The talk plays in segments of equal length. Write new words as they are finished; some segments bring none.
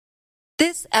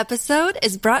This episode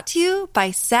is brought to you by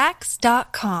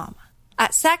Sax.com.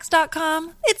 At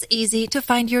Sax.com, it's easy to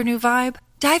find your new vibe.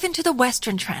 Dive into the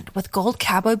Western trend with gold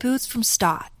cowboy boots from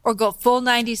Stott, or go full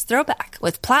 90s throwback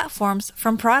with platforms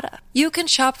from Prada. You can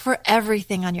shop for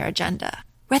everything on your agenda,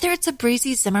 whether it's a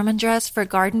breezy Zimmermann dress for a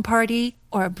garden party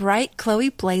or a bright Chloe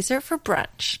blazer for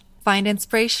brunch. Find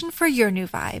inspiration for your new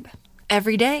vibe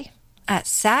every day at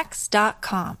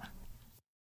Sax.com.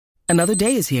 Another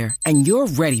day is here, and you're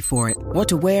ready for it. What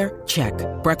to wear? Check.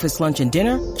 Breakfast, lunch, and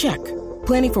dinner? Check.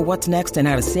 Planning for what's next and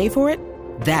how to save for it?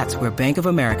 That's where Bank of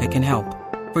America can help.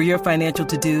 For your financial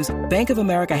to-dos, Bank of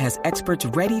America has experts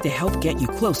ready to help get you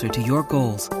closer to your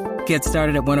goals. Get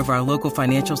started at one of our local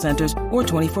financial centers or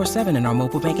 24/7 in our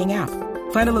mobile banking app.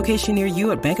 Find a location near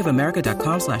you at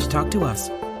bankofamerica.com/talktous.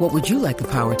 What would you like the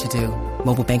power to do?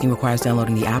 Mobile banking requires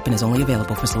downloading the app and is only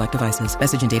available for select devices.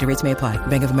 Message and data rates may apply.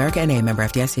 Bank of America N.A., member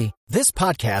FDIC. This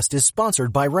podcast is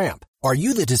sponsored by Ramp. Are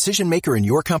you the decision maker in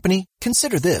your company?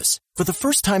 Consider this. For the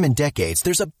first time in decades,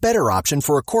 there's a better option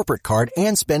for a corporate card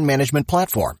and spend management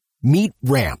platform. Meet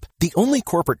Ramp, the only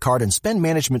corporate card and spend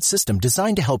management system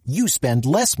designed to help you spend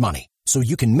less money so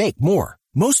you can make more.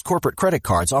 Most corporate credit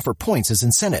cards offer points as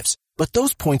incentives, but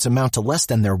those points amount to less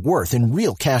than their worth in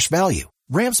real cash value.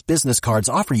 Ramp's business cards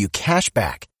offer you cash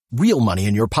back, real money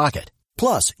in your pocket.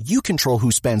 Plus, you control who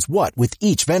spends what with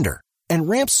each vendor. And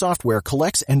Ramp's software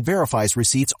collects and verifies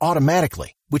receipts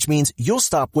automatically, which means you'll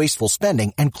stop wasteful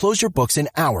spending and close your books in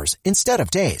hours instead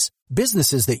of days.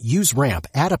 Businesses that use Ramp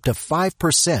add up to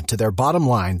 5% to their bottom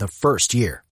line the first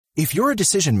year. If you're a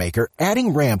decision maker,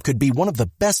 adding Ramp could be one of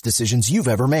the best decisions you've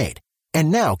ever made.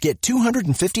 And now get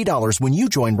 $250 when you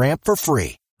join Ramp for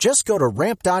free. Just go to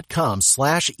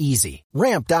ramp.com/easy.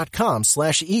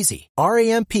 Ramp.com/easy.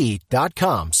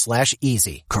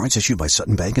 RAMP.com/easy. Cards issued by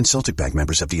Sutton Bank and Celtic Bank,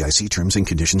 members FDIC. Terms and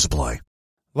conditions apply.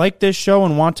 Like this show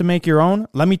and want to make your own?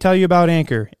 Let me tell you about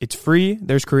Anchor. It's free.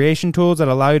 There's creation tools that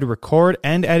allow you to record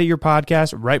and edit your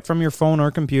podcast right from your phone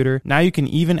or computer. Now you can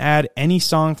even add any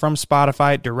song from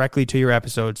Spotify directly to your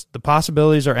episodes. The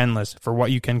possibilities are endless for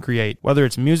what you can create. Whether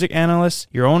it's music analysts,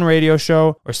 your own radio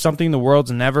show, or something the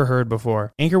world's never heard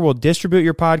before. Anchor will distribute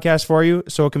your podcast for you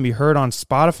so it can be heard on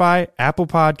Spotify, Apple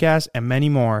Podcasts, and many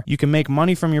more. You can make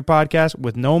money from your podcast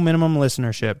with no minimum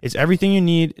listenership. It's everything you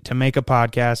need to make a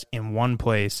podcast in one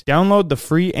place. Download the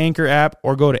free Anchor app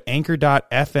or go to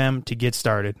anchor.fm to get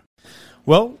started.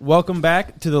 Well, welcome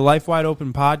back to the Life Wide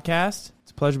Open podcast.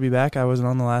 It's a pleasure to be back. I wasn't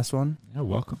on the last one. Yeah,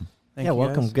 welcome. Thank you,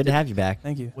 welcome. guys. Good to have you back.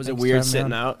 Thank you. Was it weird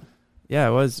sitting out? Yeah,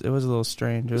 it was. It was a little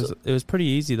strange. It was pretty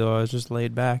easy though. I was just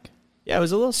laid back. Yeah, it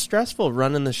was a little stressful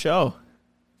running the show.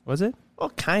 Was it? Well,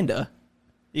 kinda.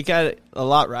 You got a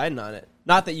lot riding on it.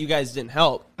 Not that you guys didn't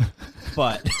help,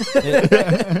 but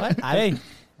Hey.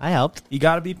 I helped. You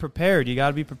got to be prepared.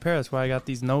 That's why I got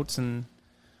these notes and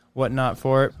whatnot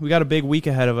for it. We got a big week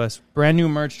ahead of us. Brand new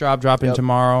merch dropping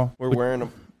tomorrow. we're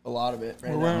wearing a lot of it right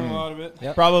now. We're wearing a lot of it.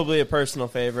 Yep. Probably a personal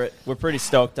favorite. We're pretty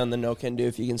stoked on the No Can Do.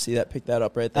 If you can see that, pick that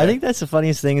up right there. I think that's the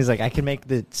funniest thing is like I can make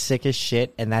the sickest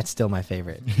shit and that's still my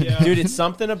favorite. Yeah. Dude, it's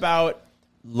something about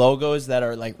logos that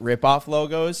are like rip-off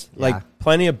logos. Yeah. Like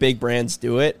plenty of big brands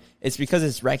do it. It's because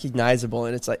it's recognizable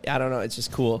and it's like, I don't know, it's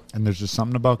just cool. And there's just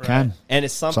something about Ken. And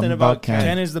it's something Something about about Ken.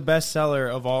 Ken is the best seller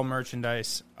of all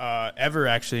merchandise ever,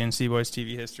 actually, in C-Boys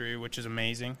TV history, which is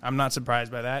amazing. I'm not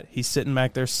surprised by that. He's sitting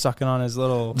back there sucking on his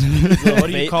little what do you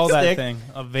Vape call that stick? thing?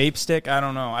 A vape stick? I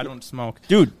don't know. I don't smoke.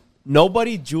 Dude,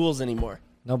 nobody jewels anymore.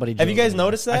 Nobody. Have you guys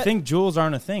noticed that? I think jewels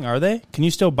aren't a thing, are they? Can you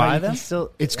still buy them?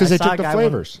 It's because they took the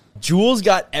flavors. Jules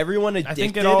got everyone think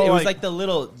addicted. it all, It was like- like the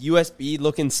little USB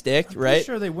looking stick, I'm right? pretty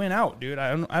sure they went out, dude.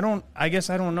 I guess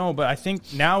I don't know, but I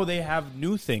think now they have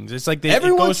new things. It's like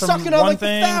Everyone's it goes from sucking on, one like, the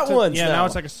thing fat to, ones yeah, now. now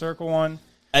it's like a circle one.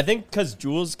 I think because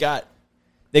Jules got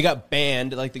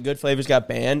banned, like the good flavors got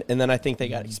banned, and then I think they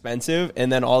got expensive,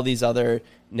 and then all these other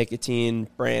nicotine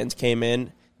brands came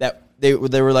in that they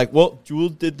were like, well,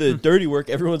 Jules did the dirty work.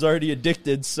 Everyone's already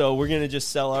addicted, so we're gonna just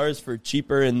sell ours for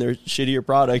cheaper and their shittier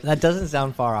product. That doesn't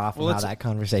sound far off from how that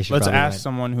conversation. Let's probably ask went.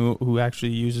 someone who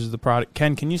actually uses the product.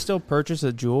 Ken, can you still purchase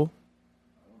a Juul?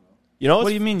 You know What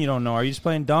do you mean you don't know? Are you just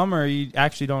playing dumb, or you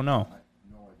actually don't know?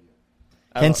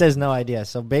 Ken says no idea.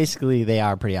 So basically, they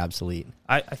are pretty obsolete.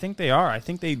 I think they are. I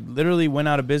think they literally went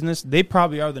out of business. They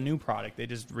probably are the new product. They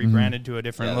just rebranded to a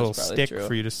different Yeah, little that's probably stick true.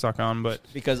 for you to suck on. But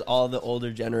Because all the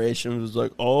older generation was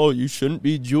like, oh, you shouldn't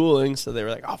be juuling, so they were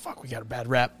like, oh fuck, we got a bad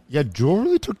rap. Yeah, Juul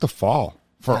really took the fall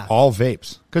for all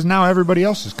vapes because now everybody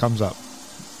else's comes up.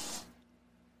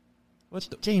 what's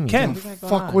the Jamie, Ken? what do you got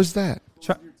going Fuck on? was that?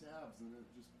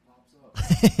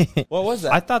 What was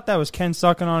that? I thought that was Ken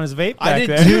sucking on his vape back I did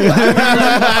there. too.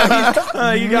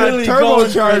 You got Really a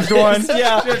turbocharged going one.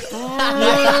 yeah.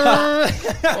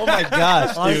 Oh my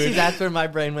gosh, Honestly, dude. that's where my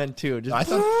brain went too. Just I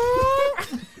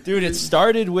thought Dude, it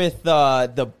started with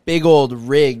the big old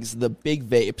rigs, the big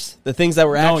vapes, the things that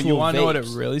were No, actual you want to know what it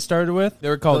vapes. really started with? They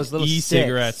were called Those little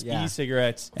e-cigarettes. sticks, yeah.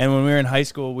 E-cigarettes. And when we were in high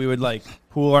school, we would like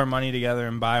pool our money together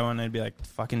and buy one. It'd be like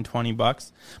fucking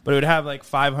 $20, but it would have like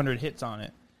 500 hits on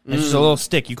it. And it's just a little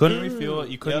stick. You couldn't refuel it.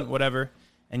 You couldn't whatever,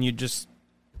 and you just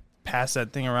pass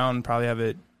that thing around and probably have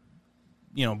it,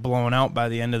 blown out by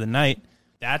the end of the night.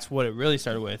 That's what it really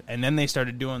started with, and then they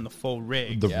started doing the full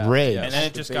rig. the rig. And then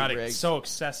it The just big got rig. so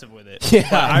excessive with it. Yeah.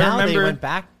 But I now remember. they went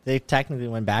back. They technically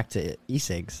went back to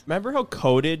e-cigs. Remember how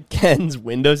coated Ken's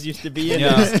windows used to be in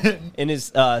his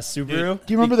Subaru?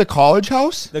 Do you remember the college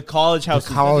house? The college house.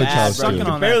 The college was bad, house, bro. dude. You Sucking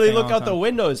could on that barely thing look all out the the time.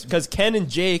 windows because Ken and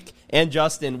Jake and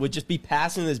Justin would just be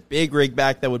passing this big rig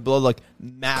back that would blow like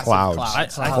massive Clouds. clouds.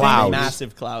 I think Clouds.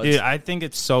 Massive clouds. Dude, I think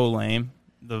it's so lame.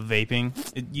 The vaping,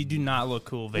 you do not look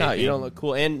cool vaping. No, you don't look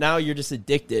cool. And now you're just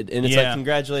addicted. And it's Yeah. like,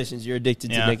 congratulations, you're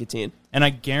addicted Yeah. to nicotine. And I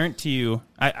guarantee you,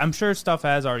 I'm sure stuff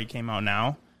has already came out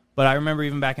now, but I remember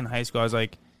even back in high school, I was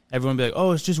like, everyone would be like,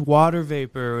 oh, it's just water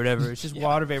vapor or whatever. It's just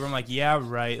water vapor. I'm like, yeah,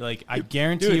 right. Like, I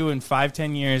guarantee you in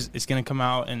 5-10 years, it's going to come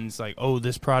out and it's like, oh,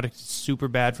 this product is super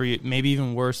bad for you. Maybe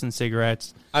even worse than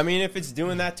cigarettes. I mean, if it's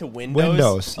doing that to windows.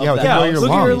 Windows. of Yeah, the yeah, house, your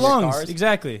look at your lungs. lungs. Cars.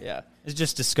 Exactly. Yeah. It's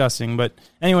just disgusting. But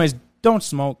anyways, don't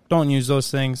smoke. Don't use those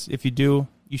things. If you do,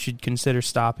 you should consider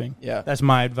stopping. Yeah. That's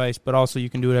my advice. But also, you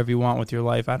can do whatever you want with your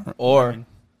life. Or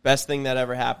best thing that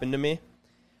ever happened to me,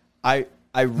 I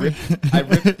ripped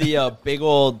the big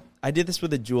old. I did this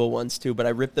with a Juul once too, but I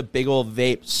ripped the big old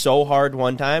vape so hard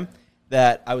one time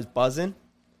that I was buzzing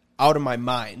out of my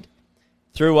mind.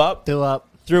 Threw up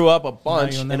a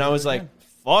bunch, you'll and never I do was it like, again.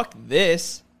 "Fuck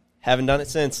this!" Haven't done it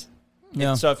since.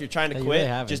 Yeah. So if you're trying to You quit, really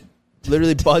haven't. just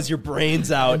literally buzz your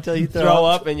brains out Until you throw throw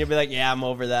up. up, and you'll be like, "Yeah, I'm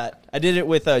over that." I did it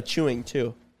with chewing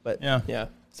too, but Yeah. yeah.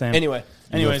 Same. Anyway,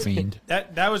 Anyways, fiend.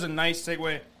 that was a nice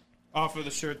segue off of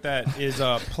the shirt that is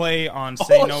play on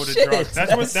Say Oh, No to shit, Drugs.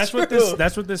 That's what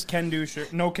true. this Can Do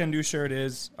shirt, No Can Do shirt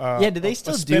is. Yeah, do they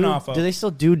still spin-off of. do they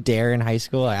still do Dare in high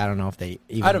school? I don't know if they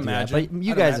even I'd do that, imagine. but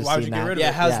you I'd guys imagine. have Why would seen you get that. rid of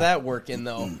yeah, how's Yeah. that working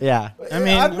though? Yeah. I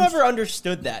mean, I've never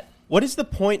understood that. What is the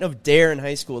point of Dare in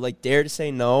high school? Like Dare to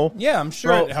say no? Yeah, I'm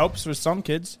sure Bro. it helps with some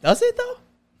kids. Does it though?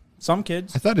 Some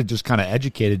kids. I thought it just kind of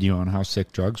educated you on how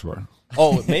sick drugs were.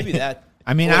 Oh, maybe that.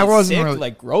 I mean, Wait, I wasn't sick, really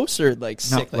like gross or like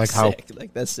No, sick, like how- sick.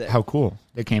 Like that's sick. how cool.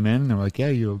 They came in and they were like, yeah,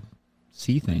 you'll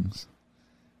see things.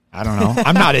 I don't know.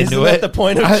 I'm not into Isn't that it. the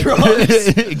point of drugs?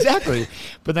 Exactly.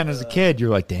 But then as a kid, you're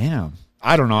like, damn.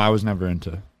 I don't know. I was never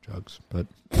into drugs. But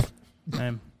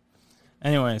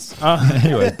Anyways,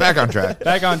 anyway, back on track.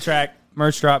 back on track.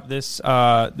 Merch drop this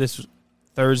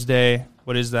Thursday.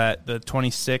 What is that? The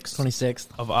 26th 26th.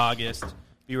 of August.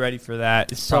 Be ready for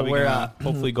that. It's So probably we're, gonna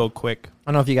hopefully go quick.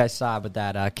 I don't know if you guys saw, but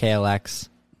that KLX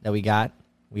that we got,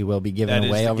 we will be That giving is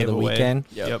away over the giveaway. weekend.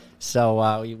 Yep.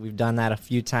 So we've done that a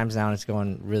few times now, and it's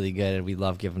going really good. And we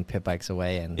love giving pit bikes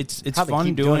away. And It's probably fun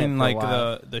keep doing it for a like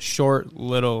while. the short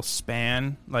little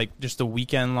span, like just a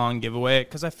weekend long giveaway.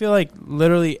 Because I feel like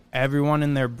literally everyone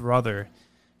and their brother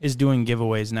is doing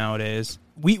giveaways nowadays.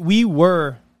 We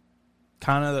were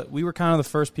kind of the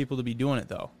first people to be doing it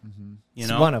though. You It's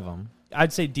know, one of them.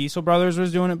 I'd say Diesel Brothers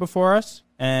was doing it before us,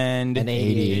 and And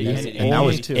 80. And And that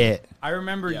was 82. it. I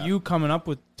remember Yeah. you coming up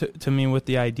with to me with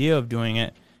the idea of doing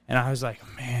it, and I was like,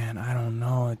 man, I don't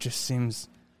know. It just seems.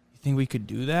 You think we could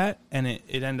do that? And it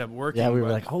ended up working. Yeah, we were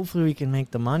but like, hopefully we can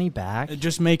make the money back.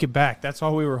 just make it back. That's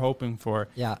all we were hoping for.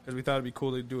 Yeah. because we thought it'd be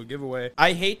cool to do a giveaway.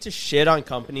 I hate to shit on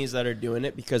companies that are doing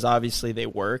it because obviously they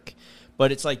work,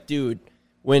 but it's like, dude,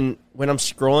 when I'm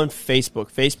scrolling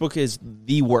Facebook is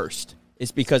the worst.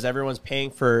 It's because everyone's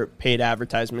paying for paid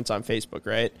advertisements on Facebook,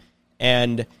 right?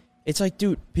 And it's like,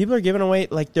 dude, people are giving away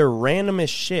like their randomest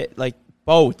shit, like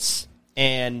boats,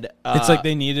 and It's like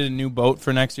they needed a new boat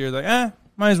for next year. Like,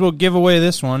 might as well give away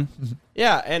this one.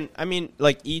 yeah, and I mean,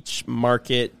 like each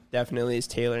market definitely is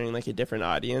tailoring like a different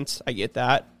audience. I get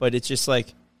that, but it's just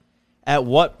like, at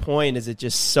what point is it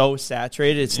just so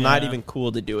saturated? It's not Yeah. even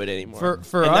cool to do it anymore.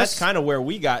 For and us- that's kind of where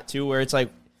we got to, where it's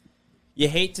like, you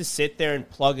hate to sit there and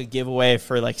plug a giveaway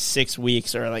for like 6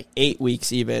 weeks or like 8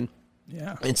 weeks even.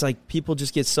 Yeah. It's like people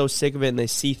just get so sick of it and they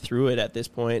see through it at this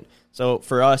point. So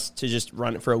for us to just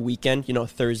run it for a weekend,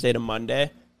 Thursday to Monday,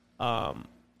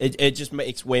 it just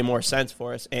makes way more sense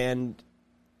for us. And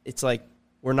it's like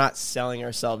we're not selling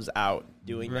ourselves out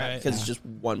doing that Right. because it's just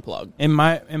one plug. In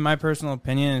my personal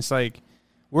opinion, it's like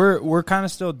We're kind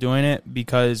of still doing it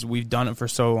because we've done it for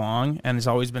so long, and it's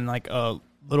always been like a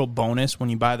little bonus when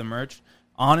you buy the merch.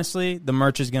 Honestly, the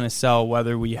merch is going to sell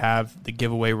whether we have the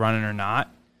giveaway running or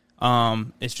not.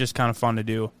 It's just kind of fun to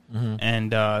do,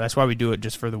 and that's why we do it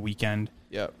just for the weekend.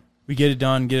 Yep. We get it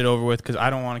done, get it over with, because I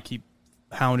don't want to keep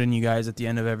hounding you guys at the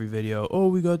end of every video. Oh,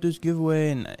 we got this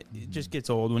giveaway, and it just gets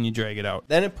old when you drag it out.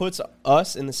 Then it puts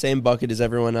us in the same bucket as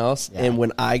everyone else. Yeah. And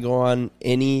when I go on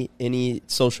any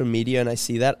social media and I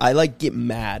see that, I like get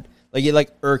mad. Like it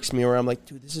like irks me where I'm like,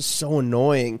 dude, this is so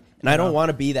annoying, and I don't want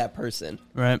to be that person.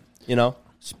 Right. You know.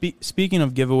 Speaking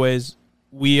of giveaways,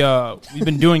 we've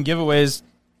been doing giveaways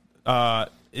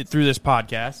through this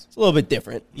podcast. It's a little bit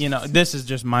different. You know, this is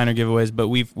just minor giveaways, but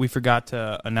we forgot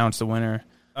to announce the winner.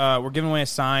 We're giving away a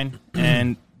sign,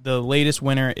 and the latest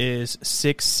winner is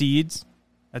 6 Seeds.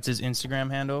 That's his Instagram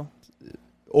handle.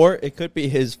 Or it could be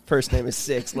his first name is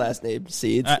 6, last name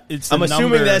Seeds. I'm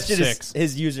assuming that's just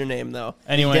his username, though.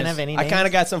 Anyways, didn't have any names? I kind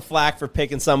of got some flack for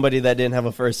picking somebody that didn't have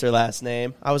a first or last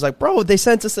name. I was like, bro, they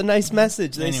sent us a nice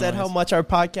message. They said how much our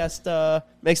podcast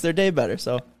makes their day better.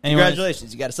 So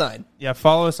congratulations, you got a sign. Yeah,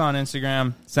 follow us on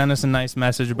Instagram. Send us a nice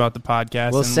message about the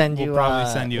podcast. We'll send you. We'll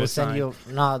probably send you a sign.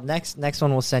 Next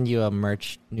one we'll send you a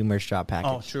new merch drop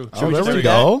package. Oh, true. There we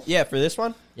go. Yeah, for this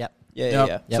one? Yep.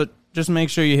 Yeah. So just make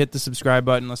sure you hit the subscribe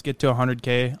button. Let's get to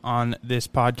 100K on this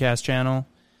podcast channel.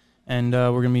 And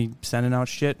we're going to be sending out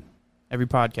shit every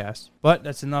podcast. But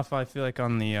that's enough, I feel like,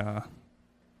 on the,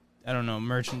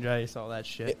 merchandise, all that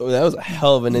shit. That was a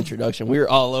hell of an introduction. We were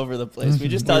all over the place. We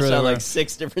just touched on like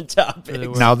 6 different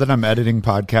topics. Now that I'm editing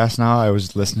podcasts now, I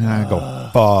was listening and I go,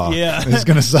 fuck. Yeah. This is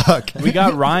going to suck. We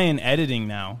got Ryan editing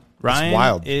now. Ryan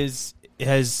wild.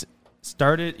 has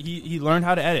started, he learned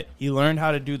how to edit. He learned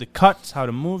how to do the cuts, how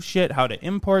to move shit, how to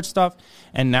import stuff,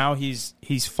 and now he's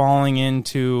falling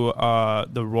into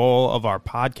the role of our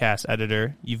podcast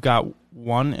editor. You've got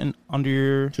one under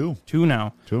your two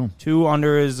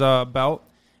under his belt,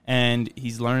 and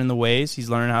he's learning the ways. He's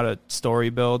learning how to story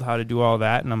build, how to do all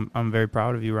that, and I'm very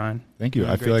proud of you, Ryan. Thank you.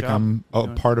 I feel like I'm a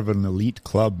part of an elite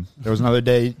club. There was another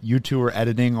day you two were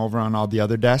editing over on all the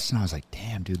other desks, and I was like,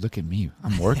 damn, dude, look at me.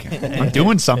 I'm working. I'm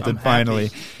doing something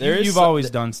finally. You've always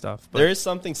done stuff. There is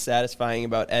something satisfying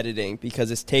about editing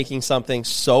because it's taking something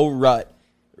so rough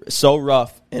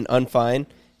and unfine,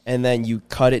 and then you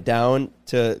cut it down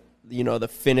to the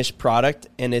finished product,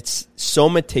 and it's so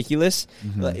meticulous.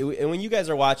 And when you guys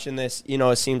are watching this,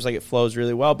 it seems like it flows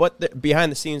really well, but behind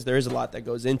the scenes there is a lot that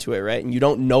goes into it, right? And you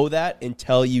don't know that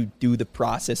until you do the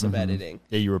process of editing.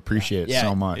 Yeah, you appreciate it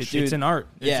so much. It's an art.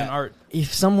 It's an art.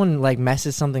 If someone like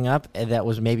messes something up that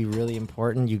was maybe really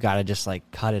important, you got to just like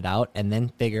cut it out and then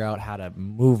figure out how to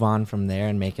move on from there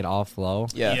and make it all flow.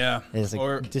 Yeah. It's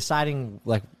like deciding,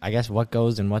 like, I guess what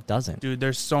goes and what doesn't. Dude,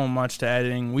 there's so much to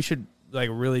editing. We should like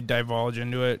really divulge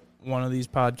into it one of these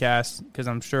podcasts, because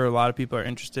I'm sure a lot of people are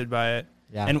interested by it.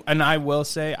 Yeah. And I will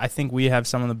say, I think we have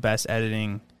some of the best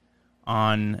editing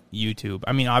on YouTube.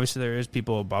 I mean, obviously there is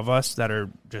people above us that are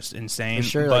just insane. For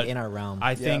sure, but like in our realm.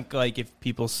 I think like if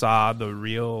people saw the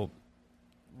real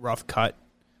rough cut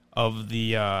of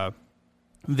the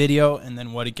video and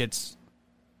then what it gets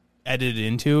edited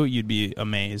into, you'd be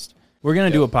amazed. We're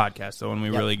going to do a podcast though when we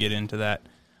really get into that.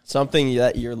 Something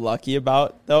that you're lucky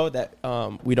about, though, that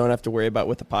we don't have to worry about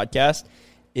with the podcast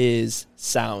is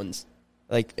sounds,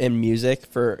 like in music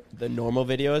for the normal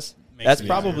videos. That's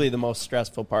probably the most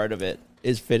stressful part of it,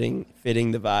 is fitting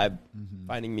the vibe,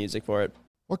 finding music for it.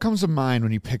 What comes to mind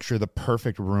when you picture the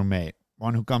perfect roommate?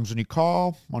 One who comes when you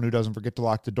call, one who doesn't forget to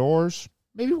lock the doors,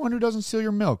 maybe one who doesn't steal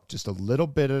your milk just a little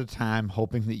bit at a time,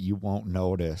 hoping that you won't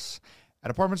notice. At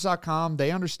Apartments.com,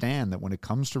 they understand that when it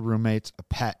comes to roommates, a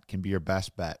pet can be your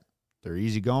best bet. They're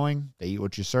easygoing, they eat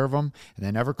what you serve them, and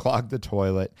they never clog the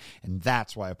toilet. And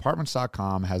that's why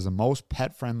Apartments.com has the most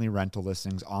pet-friendly rental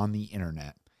listings on the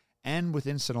internet. And with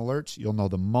instant alerts, you'll know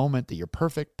the moment that your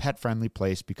perfect pet-friendly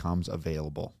place becomes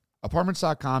available.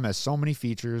 Apartments.com has so many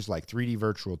features like 3D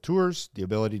virtual tours, the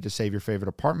ability to save your favorite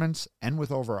apartments, and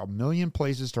with over 1 million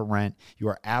places to rent, you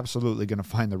are absolutely going to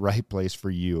find the right place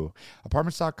for you.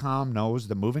 Apartments.com knows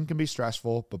that moving can be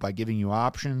stressful, but by giving you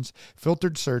options,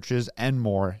 filtered searches, and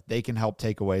more, they can help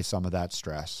take away some of that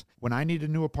stress. When I need a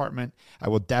new apartment, I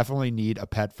will definitely need a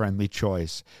pet-friendly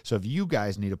choice. So if you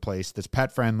guys need a place that's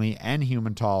pet-friendly and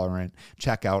human-tolerant,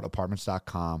 check out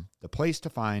Apartments.com, the place to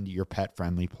find your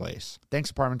pet-friendly place.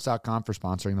 Thanks, Apartments.com, for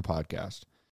sponsoring the podcast.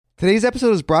 Today's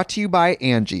episode is brought to you by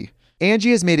Angie.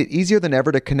 Angie has made it easier than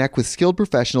ever to connect with skilled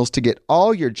professionals to get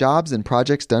all your jobs and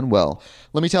projects done well.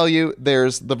 Let me tell you,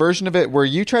 there's the version of it where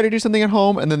you try to do something at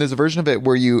home, and then there's a version of it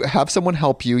where you have someone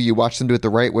help you, you watch them do it the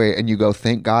right way, and you go,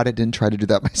 thank God I didn't try to do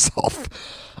that myself.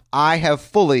 I have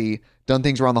fully done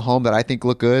things around the home that I think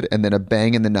look good, and then a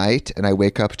bang in the night, and I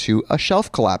wake up to a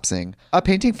shelf collapsing, a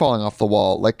painting falling off the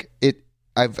wall.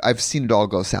 I've seen it all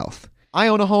go south. I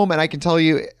own a home, and I can tell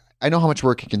you, I know how much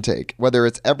work it can take. Whether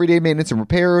it's everyday maintenance and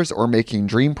repairs or making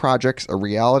dream projects a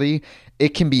reality, it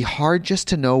can be hard just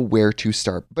to know where to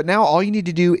start. But now all you need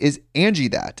to do is Angie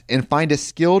that and find a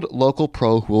skilled local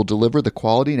pro who will deliver the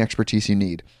quality and expertise you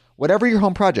need. Whatever your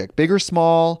home project, big or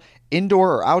small,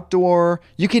 indoor or outdoor,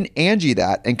 you can Angie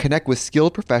that and connect with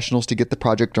skilled professionals to get the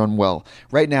project done well.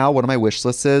 Right now, one of my wish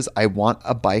lists is I want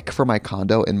a bike for my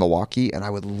condo in Milwaukee, and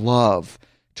I would love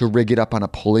to rig it up on a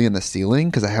pulley in the ceiling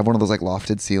because I have one of those like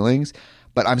lofted ceilings,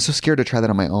 but I'm so scared to try that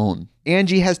on my own.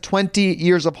 Angie has 20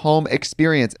 years of home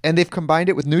experience, and they've combined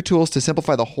it with new tools to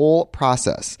simplify the whole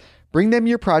process. Bring them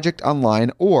your project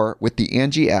online or with the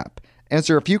Angie app.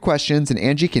 Answer a few questions and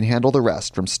Angie can handle the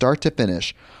rest from start to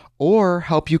finish, or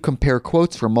help you compare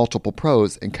quotes from multiple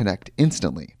pros and connect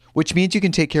instantly, which means you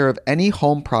can take care of any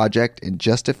home project in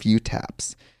just a few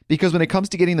taps. Because when it comes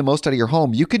to getting the most out of your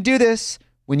home, you can do this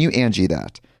when you Angie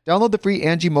that. Download the free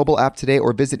Angie mobile app today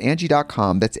or visit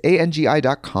Angie.com. That's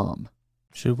ANGI.com.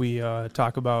 Should we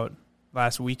talk about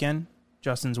last weekend,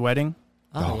 Justin's wedding?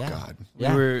 Oh, yeah. God.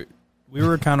 Yeah. We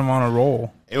were kind of on a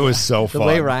roll. It was so fun. The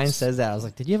way Ryan says that, I was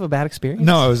like, did you have a bad experience?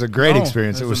 No, it was a great No,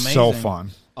 experience. it It was was so amazing.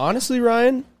 fun. Honestly,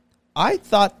 Ryan, I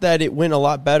thought that it went a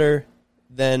lot better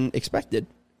than expected.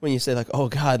 When you say like, oh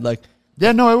God, like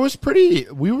Yeah, no, it was pretty.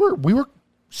 We were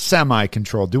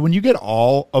semi-controlled. Dude, when you get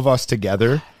all of us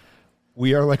together,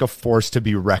 we are like a force to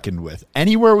be reckoned with.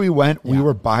 Anywhere we went, we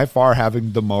were by far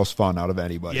having the most fun out of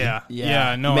anybody.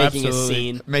 Yeah, no, making absolutely. a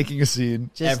scene. Making a scene.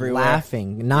 Just everywhere.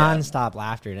 laughing, nonstop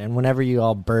laughter. And whenever you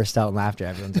all burst out in laughter,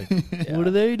 everyone's like, what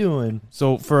are they doing?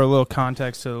 So for a little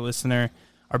context to the listener,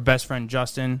 our best friend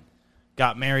Justin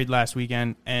got married last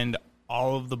weekend, and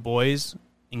all of the boys,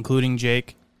 including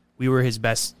Jake, we were his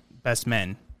best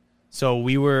men. So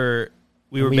we were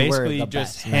basically the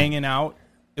just best men. hanging out.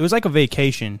 It was like a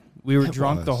vacation. We were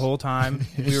drunk the whole time.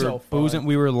 We were so boozing. fun.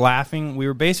 We were laughing. We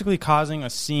were basically causing a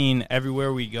scene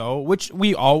everywhere we go, which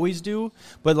we always do.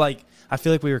 But like, I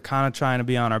feel like we were kind of trying to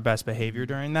be on our best behavior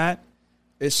during that.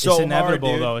 It's so It's inevitable,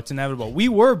 hard, dude. though. It's inevitable. We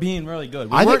were being really good.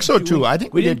 We I think weren't so, too. I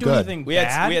think we didn't did do good. anything We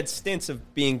bad. had stints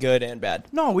of being good and bad.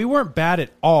 No, we weren't bad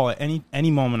at all at any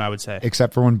moment, I would say.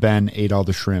 Except for when Ben ate all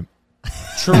the shrimp.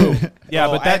 True. Yeah,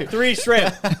 Oh, but I that had 3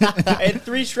 shrimp. I had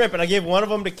 3 shrimp, and I gave one of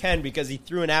them to Ken because he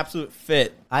threw an absolute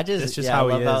fit. I That's just, just yeah, how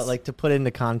I he love how, is. like, to put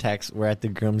into context, we're at the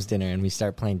groom's dinner and we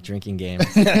start playing drinking games.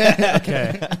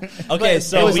 okay. Okay, It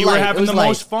so was we light. were It having was the light.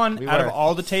 most fun We out of were.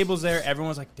 all the tables there. Everyone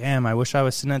was like, "Damn, I wish I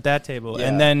was sitting at that table." Yeah.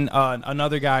 And then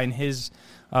another guy and his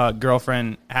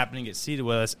girlfriend happened to get seated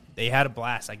with us. They had a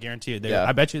blast. I guarantee you. Yeah.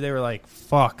 I bet you they were like,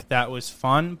 "Fuck, that was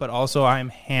fun," but also I'm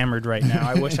hammered right now.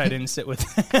 I wish I didn't sit with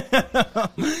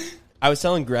them. I was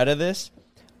telling Greta this.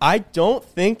 I don't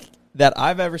think that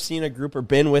I've ever seen a group or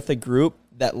been with a group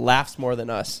that laughs more than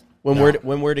us when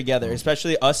we're together,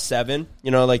 especially us 7. You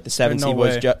know, like the 7 No seed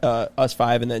was way. us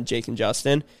 5, and then Jake and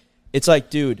Justin. It's like,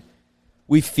 dude,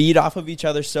 we feed off of each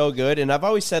other so good. And I've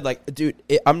always said, like, dude,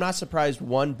 I'm not surprised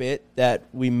one bit that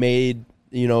we made,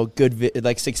 you know, good,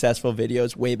 like successful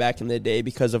videos way back in the day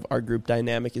because of our group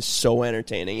dynamic is so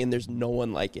entertaining, and there's no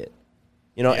one like it.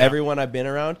 You know, everyone I've been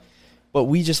around, but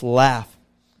we just laugh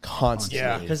constantly.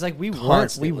 Yeah. Because like we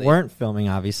Constantly. weren't filming.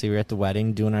 Obviously, we were at the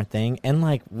wedding doing our thing, and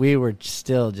like we were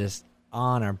still just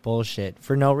on our bullshit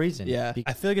for no reason. Yeah.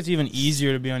 I feel like it's even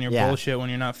easier to be on your Yeah. bullshit when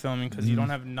you're not filming because you don't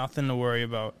have nothing to worry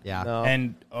about. Yeah. No.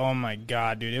 And oh my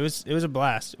god, dude, it was a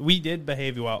blast. We did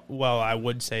behave well, I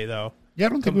would say though. Yeah, I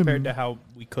don't think Compared to how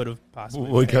we could have possibly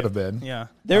we behaved. could have been. Yeah.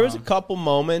 There was a couple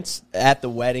moments at the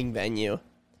wedding venue,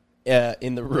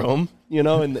 in the room, you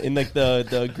know, in like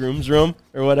the groom's room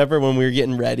or whatever, when we were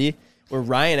getting ready, where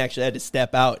Ryan actually had to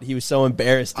step out. He was so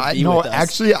embarrassed to be No, with us.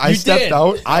 actually, I You stepped did.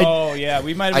 out. Oh yeah,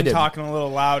 we might I have been did. talking a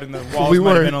little loud and the walls We might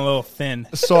have were- been a little thin.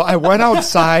 So I went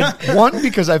outside, one,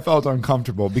 because I felt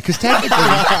uncomfortable, because technically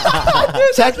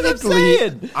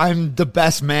I'm the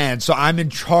best man, so I'm in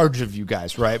charge of you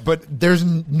guys, right? But there's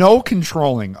no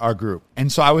controlling our group.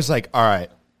 And so I was like, all right,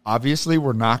 obviously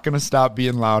we're not going to stop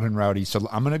being loud and rowdy, so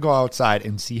I'm going to go outside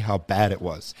and see how bad it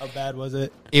was. How bad was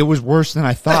it? It was worse than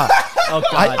I thought. Oh,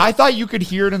 God. I thought you could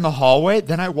hear it in the hallway.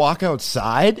 Then I walk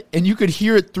outside, and you could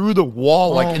hear it through the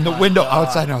wall, like in the window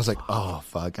outside. And I was like, oh,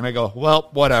 fuck. And I go, well,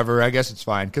 whatever. I guess it's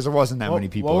fine, because there wasn't that many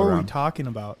people what were we around. talking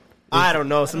about? I don't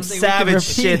know, some think we can savage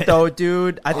repeat shit it. though,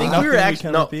 dude. I think we were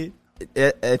actually repeat.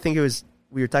 I think it was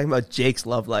we were talking about Jake's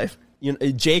love life. You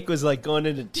know, Jake was like going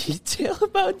into detail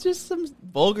about just some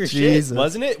vulgar Jesus. shit,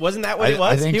 wasn't it? Wasn't that what it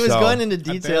was? I think He was so. going into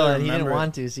detail barely and he didn't remember it.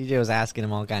 want to. CJ was asking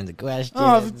him all kinds of questions. Oh,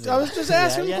 I was just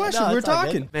asking Yeah, questions. no, we were it's all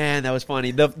good. talking. Man, that was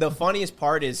funny. The funniest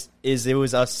part is it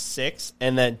was us 6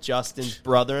 and then Justin's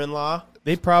brother-in-law.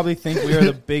 They probably think we are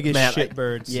the biggest Man,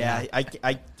 shitbirds. Yeah,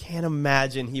 I can't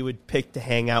imagine he would pick to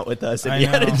hang out with us if I he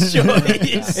had a know.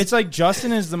 choice. It's like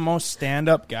Justin is the most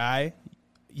stand-up guy.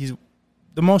 He's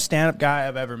the most stand-up guy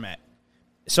I've ever met.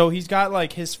 So he's got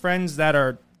like his friends that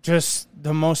are just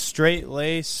the most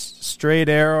straight-laced, straight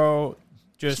arrow,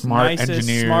 just Smart nicest,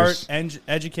 engineers. smart,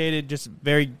 educated, just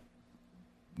very,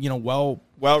 well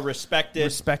respected.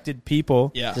 respected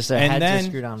people. Yeah. Just their And heads are then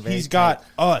screwed on very he's got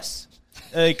us.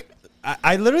 Like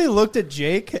I literally looked at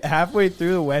Jake halfway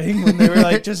through the wedding when they were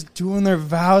like just doing their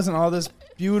vows and all this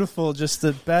beautiful, just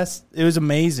the best. It was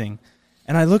amazing.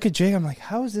 And I look at Jake, I'm like,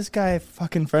 how is this guy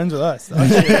fucking friends with us?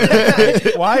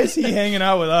 Why is he hanging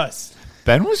out with us?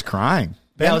 Ben was crying.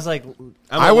 I was like,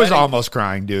 I was almost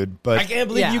crying, dude. But I can't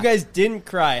believe Yeah. you guys didn't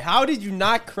cry. How did you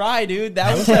not cry, dude?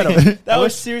 That was like, that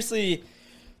was seriously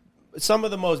some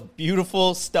of the most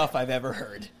beautiful stuff I've ever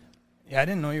heard. Yeah, I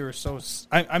didn't know you were so.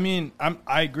 I mean,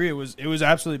 I agree. It was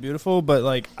absolutely beautiful, but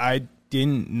like I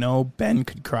didn't know Ben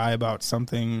could cry about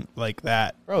something like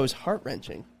that. Bro, it was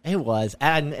heart-wrenching. it was.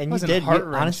 And It you wasn't did.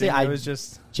 heart-wrenching. Honestly, I it was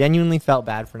just. genuinely felt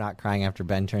bad for not crying after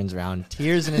Ben turns around,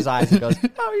 tears in his eyes, and goes,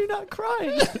 "How are you not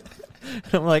crying?" And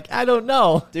I'm like, I don't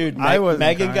know. Dude, I wasn't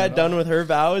Megan crying got at done with her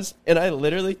vows, and I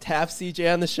literally tapped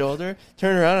CJ on the shoulder,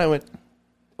 turned around, and I went,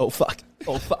 oh, fuck.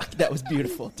 Oh, fuck. That was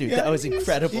beautiful, dude. That was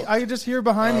incredible. I could just hear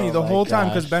behind me the my whole time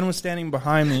because gosh. Ben was standing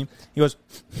behind me. He goes,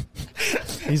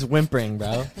 He's whimpering,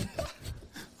 bro.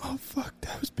 "Oh fuck,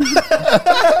 that was beautiful."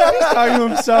 He's talking to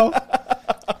himself.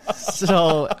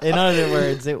 So, in other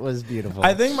words, it was beautiful.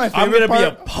 I think my I'm favorite going to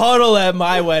be part. a puddle at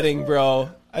my wedding, bro.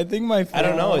 I think my. I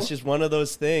don't know. It's just one of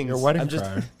those things. You're a wedding I'm just,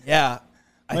 crier. Yeah.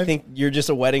 I think you're just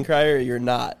a wedding crier or you're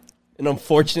not. And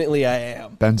unfortunately, I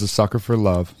am. Ben's a sucker for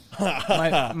love.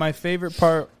 my favorite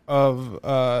part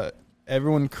of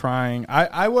everyone crying.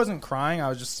 I wasn't crying. I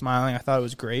was just smiling. I thought it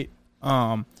was great.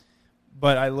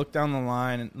 But I looked down the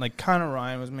line and like kind of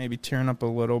Ryan was maybe tearing up a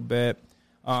little bit.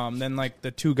 Then like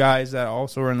the two guys that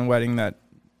also were in the wedding that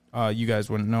you guys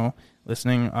wouldn't know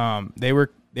listening. They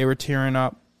were tearing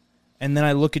up. And then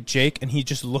I look at Jake and he's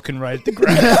just looking right at the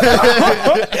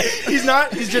ground. He's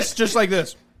not. He's just like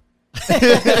this.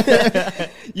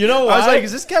 You know what? I was like,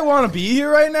 does this guy want to be here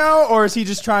right now, or is he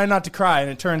just trying not to cry? And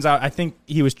it turns out, I think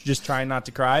he was just trying not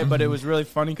to cry, but it was really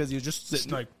funny because he was just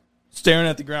sitting like staring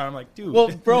at the ground. I'm like, dude. Well,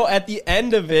 bro, at the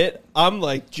end of it, I'm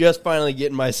like just finally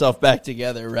getting myself back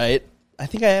together, right? I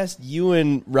think I asked you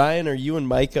and Ryan or you and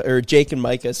Micah, or Jake and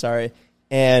Micah, sorry.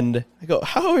 And I go,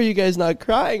 how are you guys not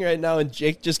crying right now? And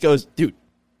Jake just goes, dude,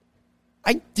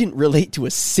 I didn't relate to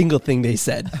a single thing they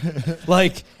said.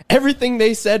 Like, everything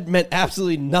they said meant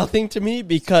absolutely nothing to me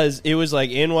because it was like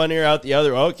in one ear, out the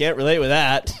other. Oh, can't relate with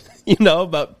that,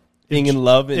 about being in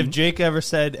love. And if Jake ever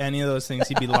said any of those things,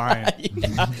 he'd be lying.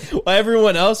 yeah. Well,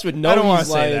 everyone else would know I don't want he's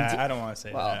to say lying. that. I don't want to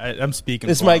say Wow. that. I'm speaking.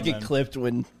 This for might him get then. clipped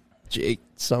when Jake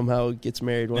somehow gets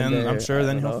married one And day. I'm sure I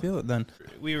then don't he'll know. feel it then.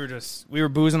 We were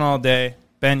boozing all day.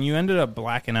 Ben, you ended up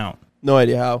blacking out. No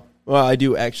idea how. Well, I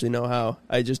do actually know how.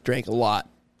 I just drank a lot.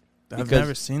 I've Because-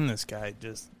 never seen this guy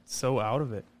just so out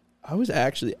of it. I was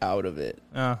actually out of it.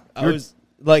 Uh, I was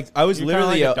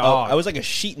literally like a dog. I was like a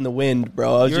sheet in the wind,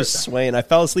 bro. I was You're- just swaying. I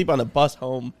fell asleep on the bus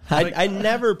home. I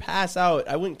never pass out.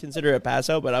 I wouldn't consider it a pass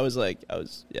out, but I was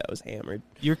hammered.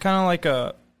 You're kind of like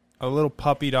a little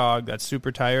puppy dog that's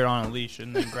super tired on a leash,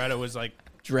 and then Greta was like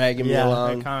Dragging me Yeah.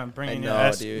 along. kind of bringing I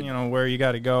know, you, dude. where you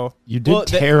got to go. You did Well,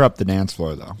 tear up the dance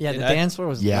floor, though. Yeah, Did the I? dance floor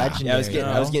was Yeah. legendary.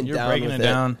 Yeah, I was getting You're down breaking with it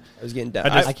down. I was getting down.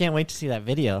 I can't wait to see that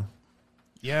video.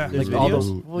 Yeah, There's Like all videos?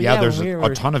 those, well, Yeah, there's when we a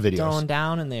were ton of videos. Going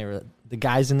down, and they were the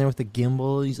guys in there with the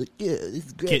gimbal. He's like, "Yeah,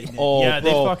 it's great." Oh, yeah, they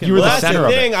bro. fucking. You were the That's center the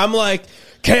of it. thing. I'm like,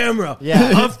 camera.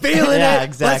 Yeah. I'm feeling Yeah, it.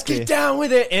 exactly. Let's get down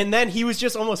with it. And then he was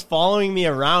just almost following me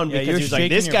around Yeah, you because were he was like,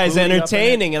 shaking this your guy's booty up in it.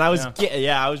 entertaining. And I was,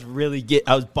 Yeah. I was really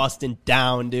I was busting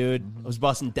down, dude. I was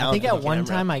busting down. I think for at the one camera.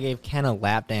 time I gave Ken a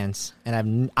lap dance,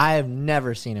 and I have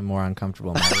never seen him more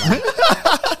uncomfortable in my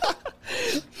life.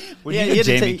 When Yeah, you he did had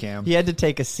to Jamie take- Cam. He had to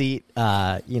take a seat,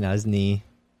 his knee.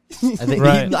 I think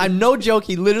Right. I'm no joke.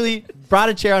 He literally brought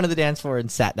a chair onto the dance floor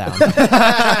and sat down. But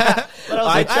I was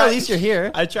like, tried- at least you're here.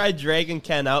 I tried dragging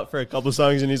Ken out for a couple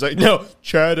songs, and he's like, no,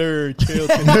 Cheddar,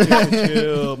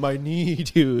 chill, my knee,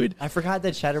 dude. I forgot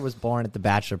that Cheddar was born at the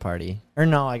bachelor party. Or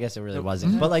no, I guess it really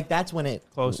wasn't. But like that's when it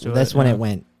Close to That's it, when yeah. it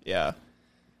went Yeah.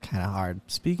 Kind of hard.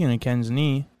 Speaking of Ken's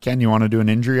knee, Ken, you want to do an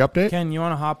injury update? Ken, you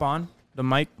want to hop on the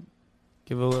mic,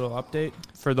 give a little update?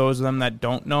 For those of them that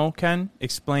don't know, Ken,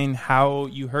 explain how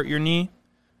you hurt your knee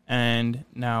and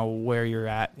now where you're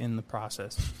at in the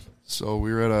process. So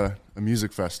we were at a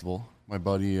music festival. My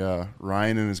buddy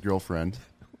Ryan and his girlfriend,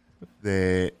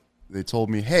 they told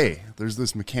me, hey, there's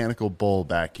this mechanical bull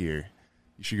back here.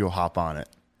 You should go hop on it.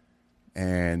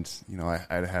 And, you know, I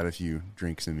had a few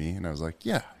drinks in me, and I was like,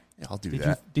 yeah, I'll do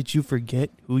that. Did you forget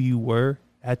who you were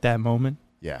at that moment?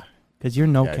 Yeah. Because you're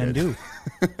no Yeah, can do.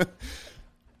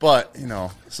 But, you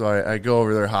know, so I go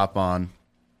over there, hop on,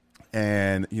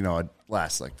 and, you know, it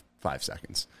lasts like 5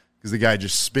 seconds because the guy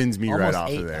just spins me Almost right off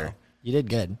 8, of there. though. You did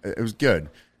good. It was good.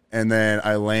 And then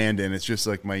I land, and it's just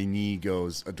like my knee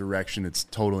goes a direction it's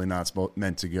totally not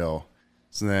meant to go.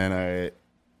 So then I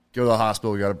go to the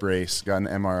hospital, got a brace, got an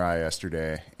MRI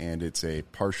yesterday, and it's a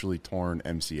partially torn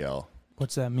MCL.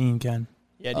 What's that mean, Ken?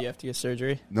 Yeah, do you have to get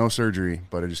surgery? No surgery,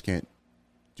 but I just can't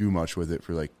do much with it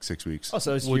for like 6 weeks. Oh,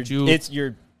 so it's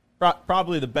your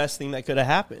probably the best thing that could have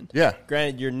happened. Yeah.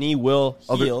 Granted, your knee will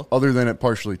heal. Other than it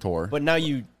partially tore. But now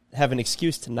you have an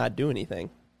excuse to not do anything.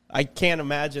 I can't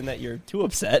imagine that you're too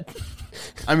upset.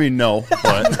 I mean, no,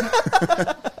 but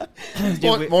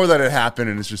more that it happened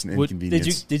and it's just an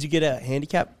inconvenience. Did you get a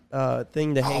handicap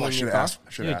thing to hang I in should your car? have asked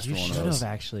for You one of should those. have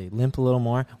actually limp a little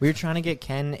more. We were trying to get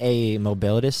Ken a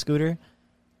Mobilitas scooter.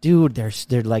 Dude,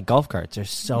 they're like golf carts. They're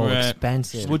so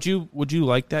expensive. Would you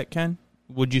like that, Ken?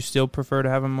 Would you still prefer to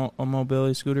have a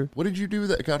mobility scooter? What did you do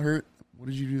that got hurt? What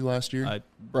did you do last year? I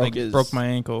broke my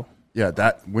ankle. Yeah,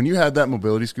 that when you had that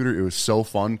mobility scooter, it was so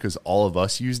fun because all of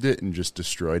us used it and just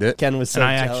destroyed it. Ken was so and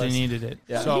I jealous. actually needed it.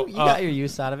 Yeah. So you got your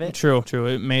use out of it. True.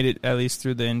 It made it at least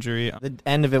through the injury. The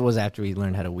end of it was after we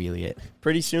learned how to wheelie it.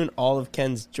 Pretty soon, all of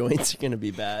Ken's joints are going to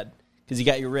be bad because you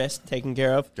got your wrist taken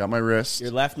care of. Got my wrist.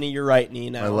 Your left knee, your right knee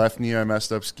now. My left knee, I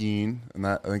messed up skiing, and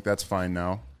I think that's fine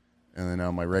now. And then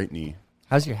now my right knee.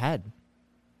 How's your head?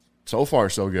 So far,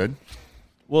 so good.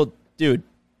 Well, dude,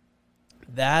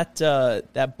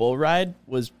 that bull ride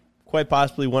was quite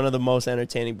possibly one of the most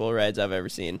entertaining bull rides I've ever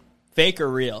seen. Fake or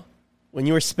real? When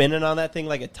you were spinning on that thing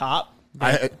like a top.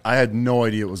 I had no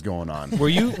idea what was going on. Were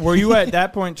you at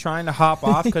that point trying to hop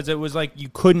off because it was like you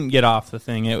couldn't get off the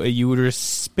thing? You were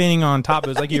just spinning on top. It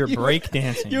was like you were break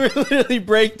dancing. You were literally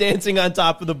break dancing on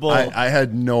top of the bull. I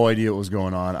had no idea what was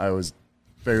going on. I was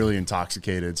fairly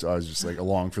intoxicated, so I was just like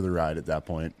along for the ride at that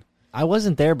point. I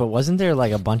wasn't there, but wasn't there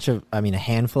like a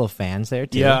handful of fans there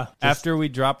too? Yeah. After we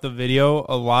dropped the video,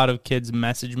 a lot of kids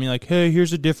messaged me like, "Hey,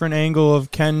 here's a different angle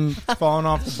of Ken falling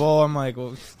off the bull." I'm like,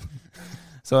 well.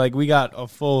 So like we got a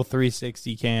full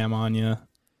 360 cam on you.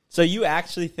 So you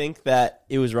actually think that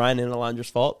it was Ryan and Alondra's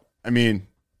fault? I mean,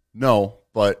 no,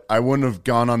 but I wouldn't have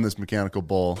gone on this mechanical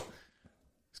bull.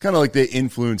 It's kind of like they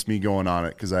influenced me going on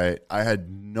it because I had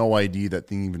no idea that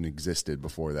thing even existed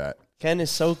before that. Ken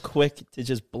is so quick to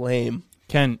just blame.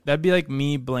 Ken, that'd be like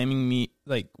me blaming me,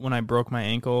 like when I broke my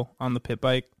ankle on the pit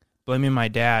bike, blaming my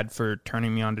dad for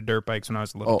turning me onto dirt bikes when I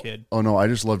was a little kid. Oh, no, I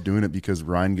just love doing it because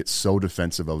Ryan gets so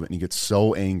defensive of it and he gets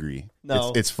so angry.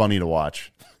 No. It's funny to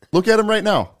watch. Look at him right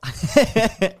now.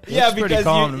 Yeah, pretty because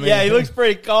calm to me. he looks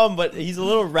pretty calm, but he's a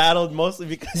little rattled mostly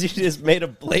because you just made a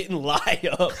blatant lie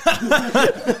up.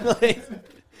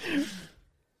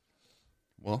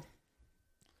 Well,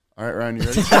 all right, Ryan, you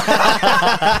ready?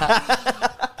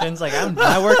 Ken's like,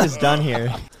 my work is done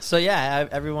here. So yeah,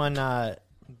 everyone,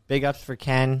 big ups for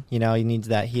Ken. You know, he needs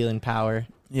that healing power.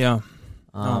 Yeah.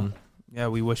 Yeah,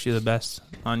 we wish you the best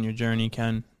on your journey,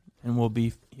 Ken, and we'll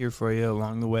be here for you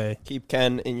along the way. Keep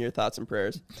Ken in your thoughts and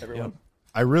prayers, everyone. Yep.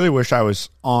 I really wish I was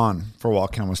on for while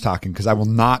Ken was talking because I will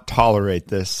not tolerate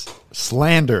this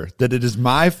slander that it is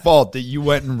my fault that you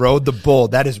went and rode the bull.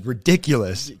 That is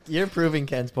ridiculous. You're proving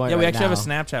Ken's point. Yeah, we right actually now. have a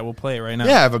Snapchat. We'll play it right now.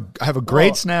 Yeah, I have a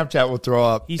great Snapchat we'll throw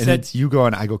up. He and said- it's you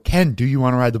going, I go, Ken, do you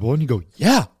want to ride the bull? And you go,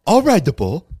 yeah, I'll ride the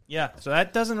bull. Yeah, so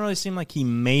that doesn't really seem like he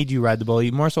made you ride the bull. He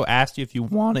more so asked you if you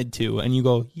wanted to, and you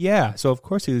go, yeah. So, of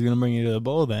course, he was going to bring you to the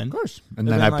bull then. Of course. And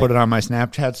then I put it on my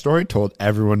Snapchat story, told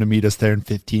everyone to meet us there in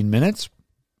 15 minutes.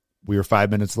 We were 5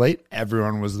 minutes late.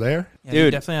 Everyone was there. Yeah, Dude.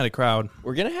 you definitely had a crowd.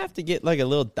 We're going to have to get like a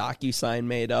little DocuSign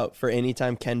made up for any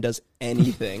time Ken does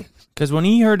anything. Because when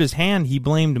he hurt his hand, he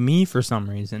blamed me for some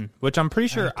reason, which I'm pretty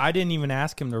sure I didn't even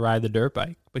ask him to ride the dirt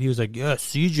bike. But he was like, yeah,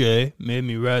 CJ made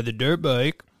me ride the dirt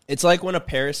bike. It's like when a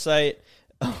parasite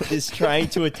is trying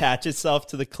to attach itself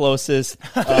to the closest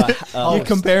You're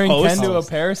comparing host. Ken to a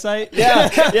parasite? Yeah,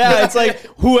 it's like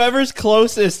whoever's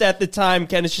closest at the time,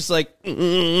 Ken is just like,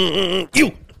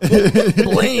 you.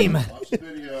 blame. Watch the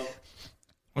video.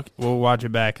 We'll watch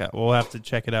it back. We'll have to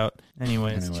check it out.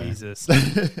 Anyways, Jesus.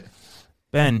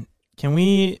 Ben, can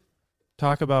we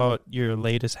talk about your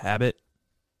latest habit?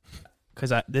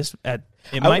 Because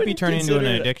it might be turning into an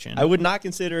addiction. I would not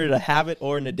consider it a habit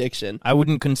or an addiction. I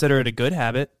wouldn't consider it a good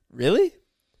habit. Really?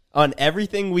 On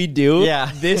everything we do,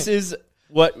 this is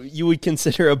what you would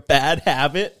consider a bad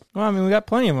habit? Well, I mean, we got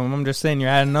plenty of them. I'm just saying you're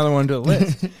adding another one to the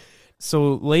list.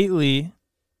 So lately,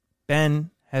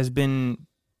 Ben has been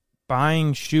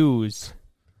buying shoes.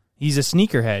 He's a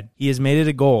sneakerhead. He has made it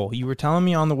a goal. You were telling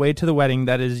me on the way to the wedding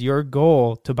that is your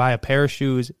goal to buy a pair of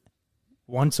shoes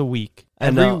once a week.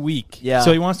 Every week. Yeah.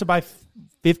 So he wants to buy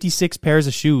 56 pairs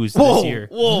of shoes this year.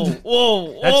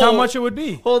 Whoa. That's how much it would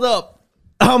be. Hold up.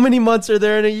 How many months are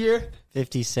there in a year?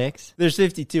 56. There's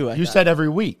 52. You said every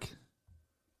week.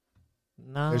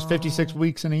 No. There's 56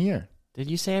 weeks in a year. Did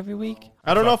you say every week?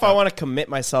 I don't know if I want to commit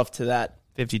myself to that.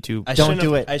 52. Don't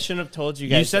do it. I shouldn't have told you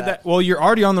guys. You said that. Well, you're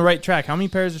already on the right track. How many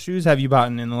pairs of shoes have you bought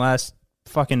in the last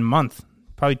fucking month?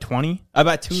 Probably 20. I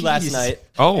bought 2 last night.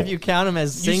 Oh, If you count them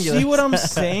as singular. You see what I'm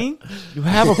saying? You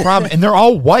have a problem, and they're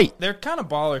all white. They're kind of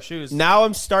baller shoes. Now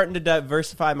I'm starting to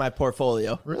diversify my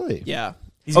portfolio. Really? Yeah.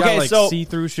 He's got like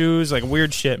see-through shoes, like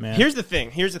weird shit, man. Here's the thing.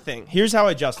 Here's how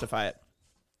I justify it.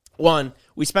 One,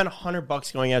 we spent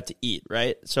 $100 going out to eat,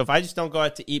 right? So if I just don't go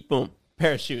out to eat, boom,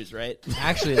 pair of shoes, right?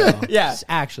 Actually, though. Yeah.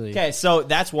 Actually. Okay, so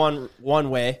that's one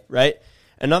way, right?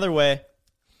 Another way,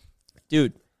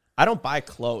 dude, I don't buy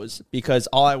clothes because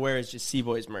all I wear is just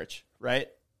C-Boys merch, right?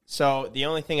 So the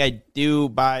only thing I do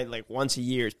buy like once a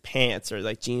year is pants or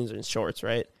like jeans and shorts,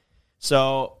 right?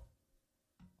 So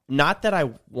not that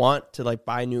I want to like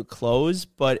buy new clothes,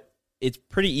 but it's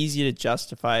pretty easy to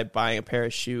justify buying a pair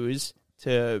of shoes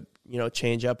to,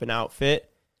 change up an outfit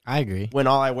I agree. when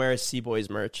all I wear is C-Boys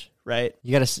merch, right?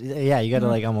 You gotta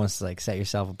like almost like set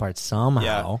yourself apart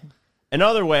somehow. Yeah.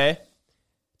 Another way,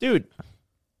 dude,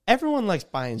 everyone likes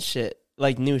buying shit,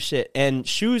 like new shit. And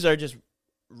shoes are just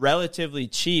relatively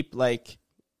cheap, like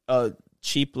a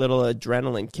cheap little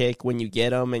adrenaline kick when you get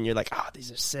them and you're like, oh,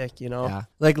 these are sick, Yeah.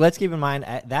 Like, let's keep in mind,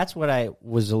 that's what I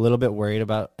was a little bit worried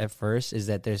about at first, is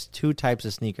that there's 2 types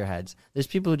of sneakerheads. There's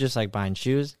people who just like buying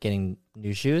shoes, getting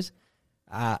new shoes.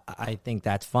 I think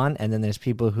that's fun. And then there's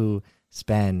people who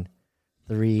spend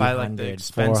 $300,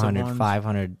 $400,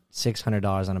 $500,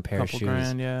 $600 on a pair of shoes.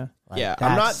 $2,000, yeah. Like, yeah,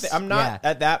 I'm not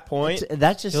at that point.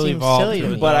 That just He'll seems evolve silly to to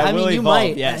me. it. But I will you evolve,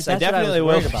 might. yes, That's I definitely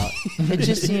what I was will. worried about. It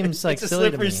just seems like It's a silly to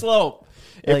slippery me. slope.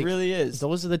 It Like, really is.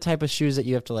 Those are the type of shoes that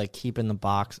you have to like keep in the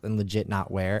box and legit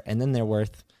not wear, and then they're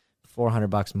worth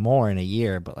 $400 more in a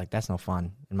year. But like, that's no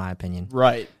fun, in my opinion.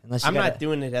 Right. Unless you I'm gotta- not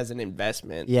doing it as an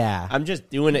investment. Yeah. I'm just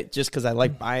doing it just because I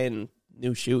like buying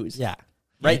new shoes. Yeah.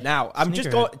 Right now. I'm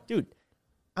just going, dude,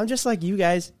 I'm just like you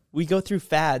guys. We go through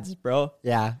fads, bro.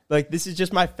 Yeah. Like, this is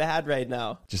just my fad right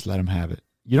now. Just let him have it.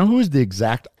 You know who is the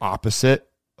exact opposite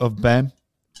of Ben?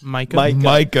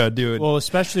 Micah. Dude. Well,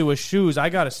 especially with shoes, I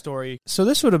got a story. So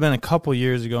this would have been a couple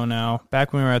years ago now,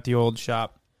 back when we were at the old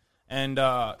shop. And,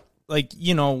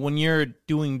 when you're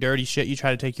doing dirty shit, you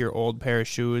try to take your old pair of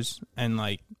shoes and,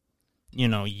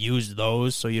 use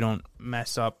those so you don't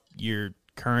mess up your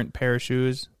current pair of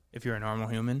shoes if you're a normal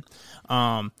human.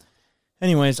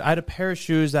 Anyways, I had a pair of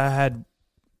shoes that I had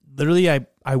literally,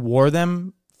 I wore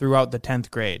them throughout the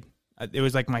 10th grade. It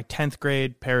was like my 10th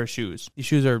grade pair of shoes. These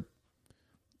shoes are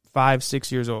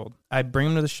 5-6 years old. I bring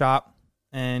them to the shop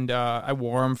and I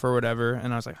wore them for whatever.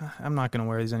 And I was like, I'm not going to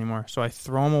wear these anymore. So I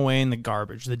throw them away in the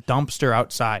garbage, the dumpster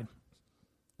outside.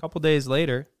 A couple days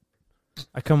later,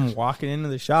 I come walking into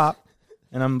the shop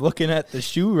and I'm looking at the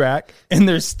shoe rack and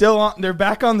they're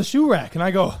back on the shoe rack. And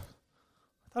I go,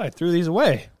 I thought I threw these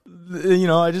away.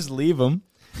 I just leave them.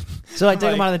 So I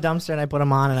took them out of the dumpster and I put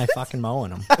them on and I fucking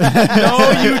mowing them.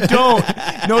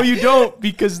 No, you don't.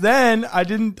 Because then I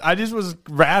just was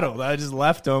rattled. I just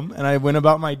left them and I went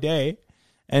about my day.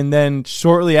 And then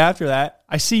shortly after that,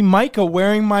 I see Micah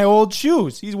wearing my old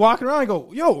shoes. He's walking around. I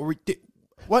go, yo,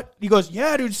 what? He goes,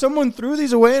 yeah, dude, someone threw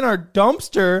these away in our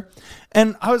dumpster.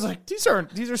 And I was like, these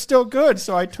are still good.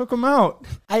 So I took them out.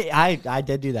 I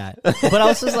did do that. But I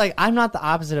was just like, I'm not the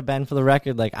opposite of Ben, for the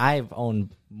record. Like, I've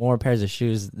owned more pairs of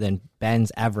shoes than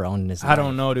Ben's ever owned in his life. I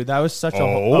don't know, dude. That was such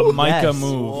a Micah Yes.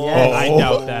 move. Yes. I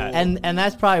doubt that. And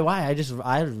that's probably why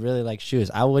I really like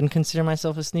shoes. I wouldn't consider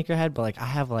myself a sneakerhead, but like, I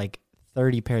have like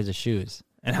 30 pairs of shoes.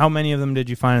 And how many of them did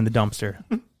you find in the dumpster?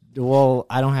 Well,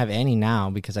 I don't have any now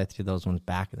because I threw those ones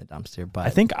back in the dumpster. But I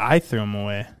think I threw them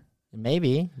away.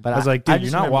 Maybe, but I was like, dude, you're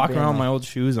just not remember walking being around with like- my old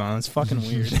shoes on. It's fucking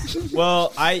weird.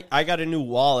 Well, I got a new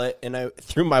wallet, and I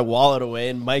threw my wallet away,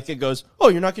 and Micah goes, "Oh,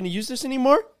 you're not going to use this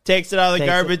anymore?" Takes it out of the Takes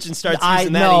garbage it- and starts I-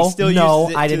 using that. No, And he still no,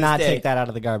 uses it I to did not this day. take that out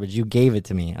of the garbage. You gave it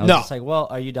to me. I was No. just like, well,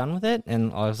 are you done with it?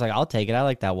 And I was like, I'll take it. I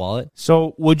like that wallet.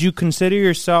 So, would you consider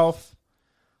yourself?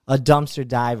 A dumpster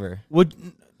diver.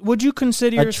 Would you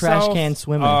consider A yourself trash can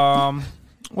swimmer.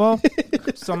 Well,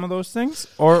 some of those things,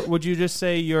 or would you just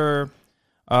say you're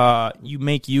you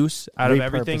make use out of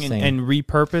everything and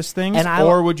repurpose things, And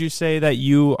or would you say that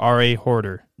you are a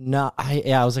hoarder? No,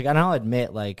 I was like, and I'll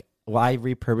admit, like, well, I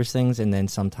repurpose things, and then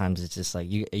sometimes it's just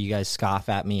like you guys scoff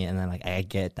at me, and then like I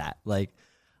get that. Like,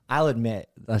 I'll admit,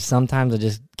 sometimes I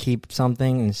just keep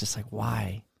something, and it's just like,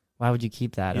 why? Why would you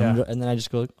keep that? Yeah. And then I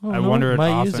just go, like, oh, I no, wonder it might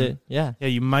often. use it. Yeah. Yeah,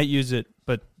 you might use it,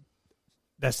 but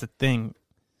that's the thing.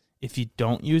 If you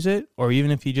don't use it, or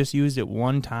even if you just used it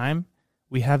one time,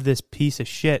 we have this piece of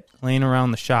shit laying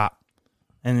around the shop,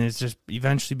 and it just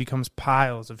eventually becomes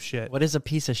piles of shit. What is a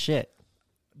piece of shit?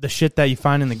 The shit that you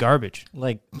find in the garbage.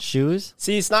 Like shoes?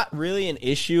 See, it's not really an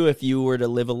issue if you were to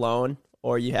live alone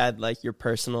or you had like your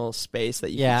personal space that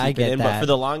you Yeah, could I keep get it in. that. But for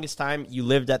the longest time, you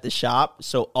lived at the shop,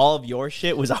 so all of your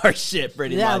shit was our shit,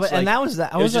 pretty Yeah, much. but, and that was it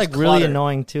was just like really clutter.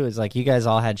 annoying too. Is like you guys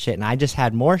all had shit, and I just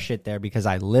had more shit there because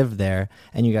I lived there,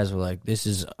 and you guys were like, "This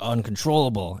is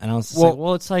uncontrollable," and I was just like,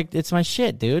 "Well, it's my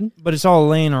shit, dude." But it's all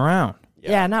laying around.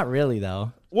 Yeah, not really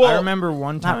though. Well, I remember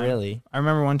one time. Not really. I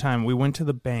remember one time we went to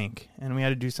the bank and we had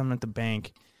to do something at the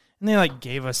bank, and they like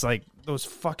gave us like those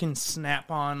fucking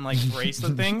Snap-on like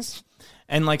bracelet things,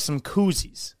 and like some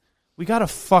koozies. We got a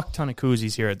fuck ton of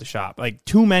koozies here at the shop, like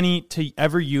too many to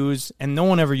ever use, and no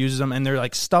one ever uses them, and they're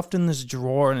like stuffed in this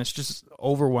drawer, and it's just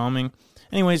overwhelming.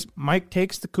 Anyways, Mike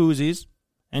takes the koozies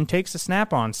and takes the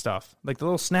Snap-on stuff, like the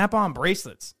little Snap-on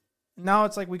bracelets. Now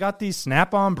it's like we got these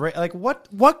Snap-on like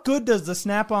what good does the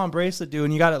Snap-on bracelet do?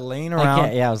 And you got it laying around.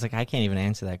 I was like, I can't even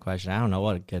answer that question. I don't know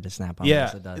what good a Snap-on Yeah,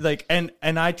 bracelet does. like and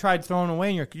I tried throwing them away,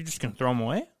 and you're just gonna throw them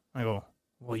away? I go,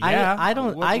 well, yeah. I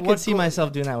don't. What- I what could see go-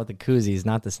 myself doing that with the koozies,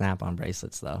 not the Snap-on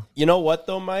bracelets, though. You know what,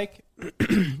 though, Mike?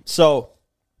 So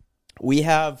we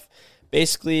have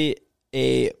basically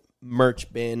a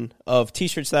merch bin of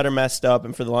T-shirts that are messed up,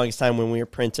 and for the longest time when we were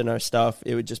printing our stuff,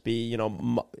 it would just be,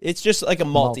 it's just like a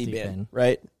multi-bin, Multi-bin.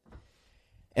 right?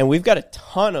 And we've got a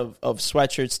ton of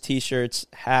sweatshirts, T-shirts,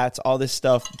 hats, all this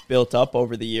stuff built up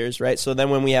over the years, right? So then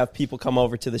when we have people come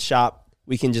over to the shop,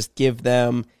 we can just give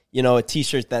them, a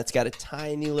T-shirt that's got a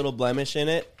tiny little blemish in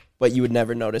it, but you would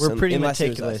never notice. We're pretty unless it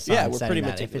was meticulous. us. Yeah, on we're sending pretty that.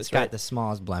 meticulous. If it's got right? the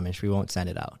smallest blemish, we won't send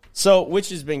it out. So, which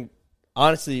has been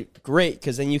honestly great,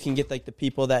 because then you can get like the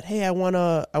people that, hey, I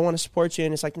wanna support you,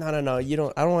 and it's like, no, I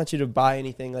don't want you to buy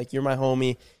anything. Like, you're my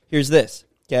homie. Here's this.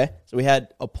 Okay, so we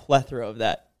had a plethora of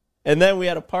that. And then we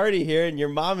had a party here, and your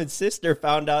mom and sister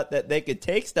found out that they could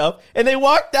take stuff, and they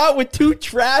walked out with 2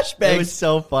 trash bags It was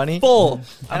so funny. full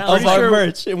I'm of pretty our sure-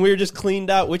 merch, and we were just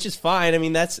cleaned out, which is fine. I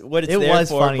mean, that's what it's It there was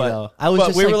for. funny, but, though. I was but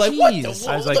just we were like, like, what the "Jeez."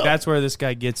 I was like, that's where this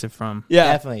guy gets it from. Yeah.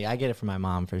 Definitely. I get it from my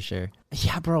mom for sure.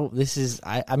 Yeah, bro, this is,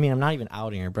 I mean, I'm not even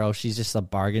outing her, bro. She's just a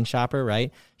bargain shopper,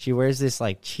 right? She wears this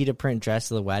like cheetah print dress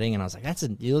to the wedding, and I was like,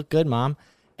 you look good, mom.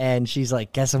 And she's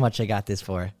like, guess how much I got this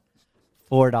for?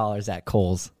 $4 at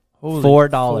Kohl's. Holy, $4.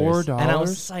 $4? And I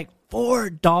was just like,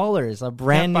 $4, a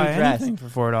brand new Can't buy dress. anything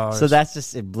for $4. So that's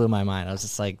just, it blew my mind. I was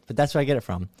just like, but that's where I get it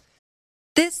from.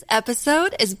 This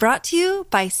episode is brought to you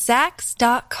by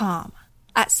Sax.com.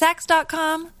 At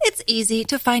Sax.com, it's easy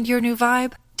to find your new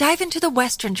vibe. Dive into the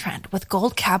Western trend with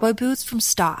gold cowboy boots from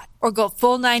Stott, or go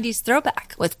full 90s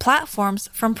throwback with platforms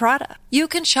from Prada. You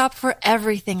can shop for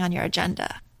everything on your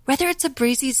agenda, whether it's a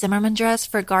breezy Zimmermann dress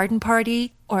for a garden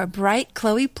party or a bright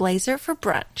Chloe blazer for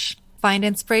brunch. Find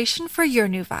inspiration for your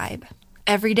new vibe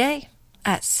every day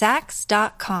at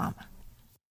Sax.com.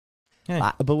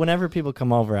 But whenever people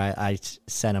come over, I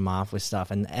send them off with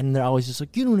stuff, and they're always just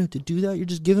like, you don't have to do that. You're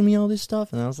just giving me all this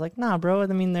stuff. And I was like, nah, bro. I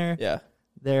mean, they're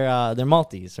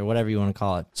multis or whatever you want to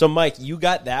call it. So, Mike, you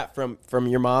got that from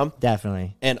your mom?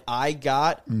 Definitely. And I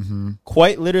got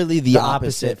quite literally the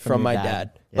opposite from your my dad.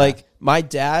 dad. Yeah. Like, my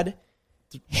dad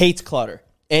hates clutter.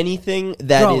 Anything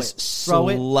that Throw is it. Throw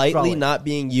it. slightly Throw it. not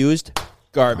being used,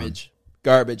 garbage.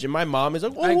 Garbage. And my mom is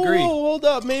like, I agree. Whoa, hold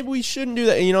up. Maybe we shouldn't do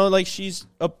that. Like, she's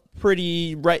a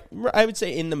pretty, I would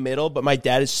say in the middle, but my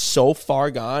dad is so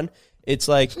far gone. It's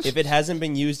like, if it hasn't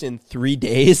been used in 3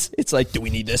 days, it's like, do we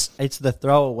need this? It's the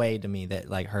throwaway to me that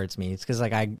like hurts me. It's because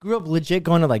like I grew up legit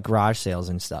going to like garage sales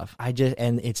and stuff.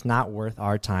 And it's not worth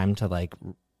our time to like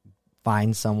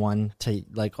find someone to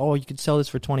like, oh, you could sell this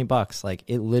for $20. Like,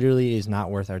 it literally is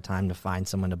not worth our time to find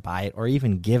someone to buy it or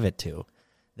even give it to.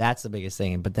 That's the biggest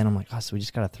thing. But then I'm like, oh, so we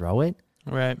just got to throw it?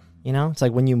 Right. You know, it's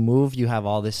like when you move, you have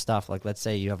all this stuff. Like, let's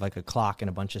say you have like a clock and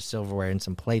a bunch of silverware and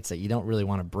some plates that you don't really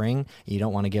want to bring, you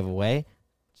don't want to give away,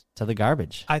 to the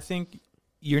garbage. I think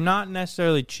you're not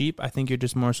necessarily cheap. I think you're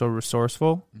just more so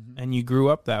resourceful, and you grew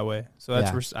up that way. So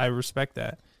that's I respect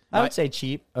that. I would say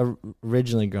cheap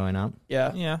originally growing up.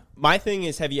 Yeah. Yeah. My thing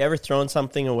is, have you ever thrown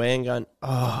something away and gone,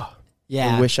 oh,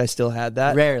 Yeah. I wish I still had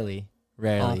that? Rarely.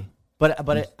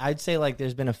 But I'd say like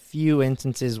there's been a few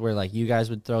instances where like you guys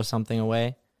would throw something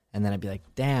away, and then I'd be like,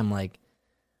 damn, like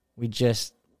we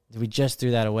just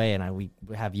threw that away, and we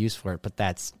have use for it, but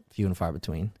that's few and far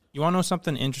between. You want to know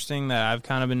something interesting that I've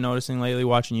kind of been noticing lately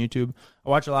watching YouTube? I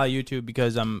watch a lot of YouTube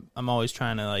because I'm always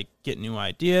trying to like get new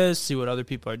ideas, see what other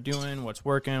people are doing, what's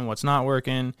working, what's not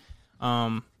working.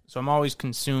 So I'm always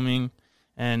consuming,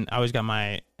 and I always got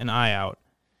an eye out.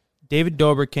 David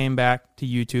Dobrik came back to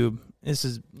YouTube. This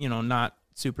is, not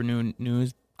super new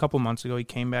news. A couple months ago, he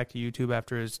came back to YouTube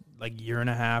after his like year and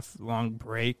a half long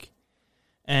break.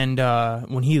 And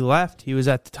when he left, he was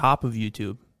at the top of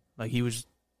YouTube. Like he was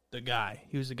the guy.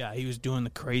 He was the guy. He was doing the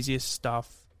craziest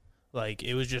stuff. Like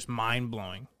it was just mind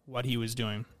blowing what he was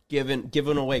doing.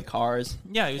 Giving away cars.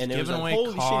 Yeah, he was and giving away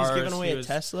holy cars. Shit, he's giving away a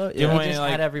Tesla. Giving away, He just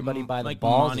had everybody by the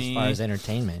balls as far as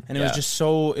entertainment. And it was just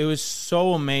it was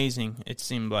so amazing, it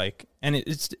seemed like. And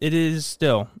it is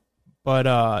still.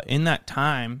 But in that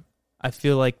time, I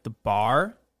feel like the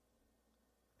bar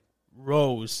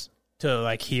rose to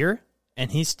like here,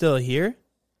 and he's still here.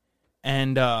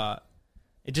 And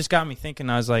it just got me thinking.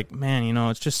 I was like, man,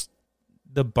 it's just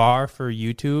the bar for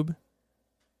YouTube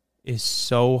is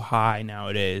so high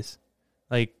nowadays.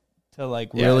 Like to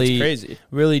really, it's crazy.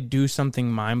 Really do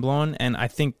something mind blowing. And I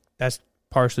think that's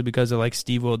partially because of like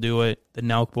Steve Will Do It, the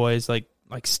Nelk Boys. Like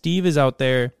Steve is out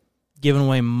there giving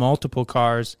away multiple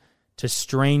cars to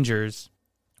strangers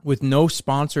with no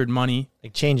sponsored money,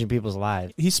 like changing people's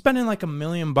lives. He's spending like $1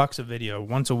 million a video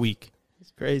once a week.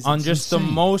 It's crazy. On just the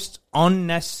most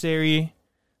unnecessary,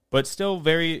 but still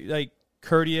very like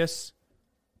courteous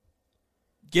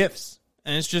gifts.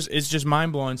 And it's just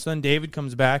mind blowing. So then David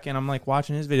comes back, and I'm like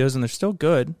watching his videos, and they're still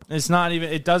good.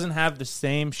 It doesn't have the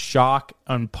same shock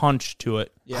and punch to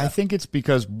it. Yeah. I think it's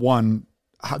because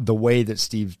the way that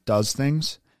Steve does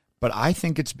things, but I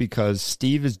think it's because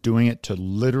Steve is doing it to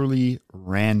literally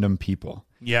random people.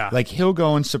 Yeah. Like he'll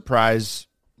go and surprise,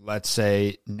 let's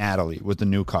say, Natalie with a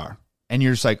new car. And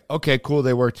you're just like, okay, cool,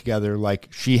 they work together. Like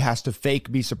she has to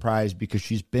fake be surprised because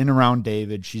she's been around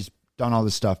David. She's done all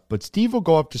this stuff. But Steve will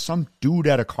go up to some dude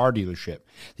at a car dealership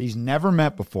that he's never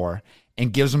met before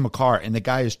and gives him a car. And the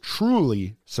guy is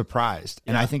truly surprised.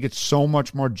 And I think it's so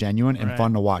much more genuine and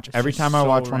fun to watch. Every time I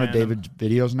watch one of David's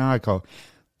videos now, I go,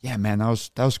 yeah, man, that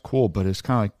was cool. But it's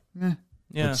kind of like,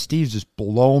 Yeah. But Steve's just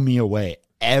blow me away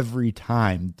every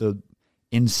time. The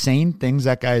insane things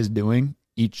that guy is doing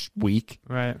each week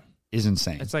is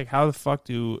insane. It's like, how the fuck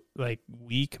do like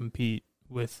we compete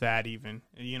with that even?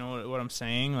 You know what I'm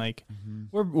saying? Like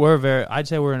I'd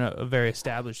say we're in a very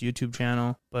established YouTube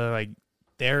channel, but like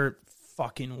they're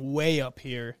fucking way up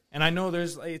here. And I know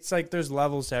there's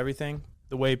levels to everything.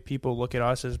 The way people look at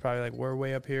us is probably like we're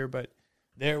way up here, but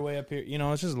they're way up here.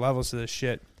 It's just levels to this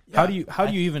shit. Yeah. How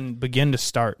do you even begin to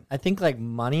start? I think like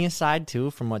money aside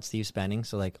too, from what Steve's spending,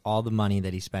 so like all the money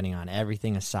that he's spending on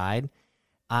everything aside,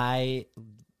 I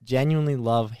genuinely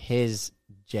love his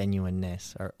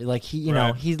genuineness. Or like he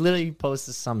literally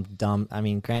posts some dumb, I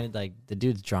mean, granted, like the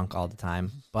dude's drunk all the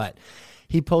time, but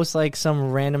he posts like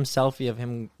some random selfie of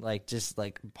him like just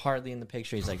like partly in the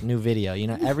picture. He's like, new video,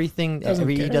 everything.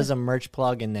 He does a merch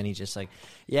plug, and then he's just like,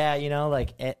 yeah,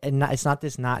 like it's not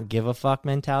this not give a fuck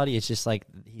mentality. It's just like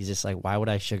he's just like, why would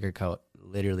I sugarcoat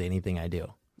literally anything I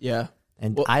do? Yeah.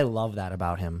 And I love that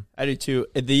about him. I do too.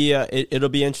 It'll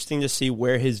be interesting to see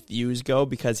where his views go,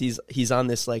 because he's on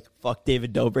this like fuck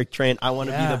David Dobrik train. I want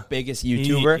to be the biggest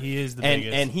YouTuber. He is the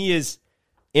biggest, and he is,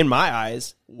 in my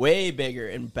eyes, way bigger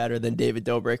and better than David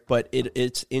Dobrik. But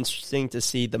it's interesting to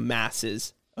see the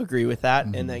masses agree with that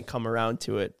and then come around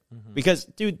to it. Because,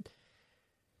 dude,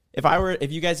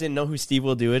 if you guys didn't know who Steve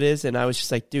Will Do It is, and I was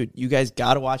just like, dude, you guys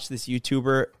got to watch this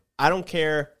YouTuber. I don't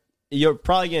care. You're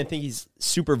probably going to think he's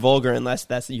super vulgar unless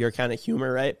that's your kind of humor,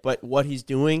 right? But what he's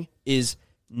doing is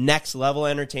next level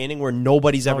entertaining where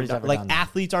nobody's ever done. Like,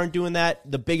 athletes aren't doing that.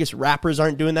 The biggest rappers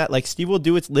aren't doing that. Like, Steve Will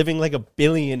Do It's living like a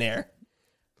billionaire.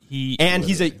 He's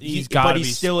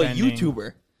still a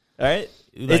YouTuber. All right?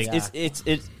 Like,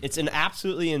 it's an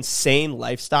absolutely insane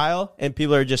lifestyle, and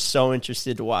people are just so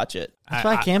interested to watch it. That's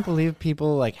why I can't believe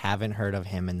people like haven't heard of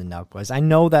him and the Nelk Boys. I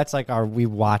know that's like we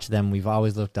watch them. We've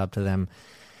always looked up to them.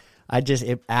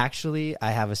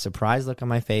 I have a surprised look on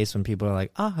my face when people are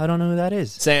like, oh, I don't know who that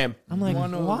is. Same. I'm like,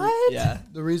 Wanna know what? Yeah.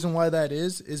 The reason why that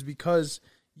is because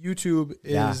YouTube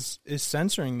is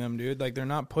censoring them, dude. Like, they're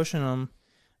not pushing them.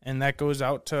 And that goes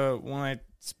out to when I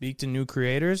speak to new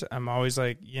creators. I'm always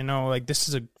like, like, this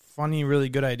is a funny, really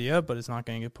good idea, but it's not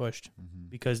going to get pushed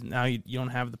because now you don't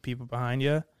have the people behind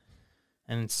you.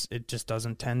 And it just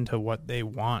doesn't tend to what they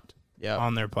want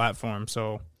on their platform.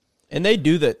 So, and they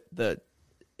do the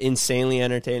insanely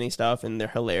entertaining stuff, and they're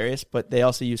hilarious. But they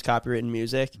also use copywritten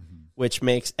music, which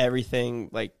makes everything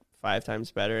like 5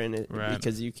 times better. And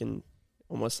because you can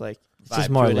almost like it's just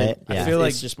more lit. I feel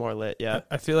like it's just more lit. Yeah,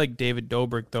 I feel like David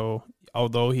Dobrik, though,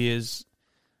 although he is,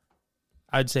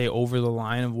 I'd say, over the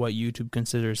line of what YouTube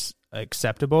considers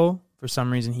acceptable, for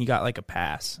some reason he got like a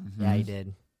pass. Yeah, he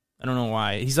did. I don't know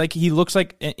why. He looks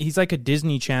like a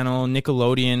Disney Channel,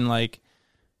 Nickelodeon, like,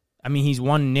 I mean, he's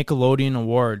won Nickelodeon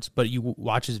awards, but you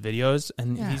watch his videos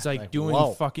and he's like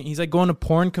doing he's like going to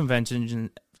porn conventions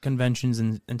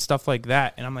and stuff like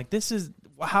that. And I'm like,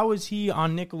 how is he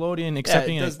on Nickelodeon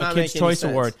accepting a Kids' Choice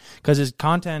Award? Because his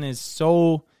content is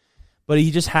so, but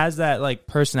he just has that like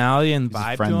personality and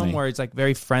vibe to him where it's like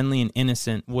very friendly and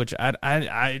innocent, which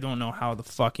I don't know how the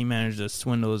fuck he managed to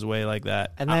swindle his way like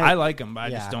that. And I like him, but I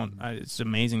just don't. It's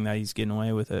amazing that he's getting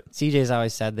away with it. CJ's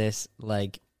always said this,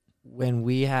 like, when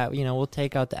we have, we'll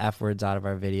take out the F words out of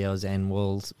our videos and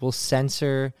we'll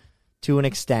censor to an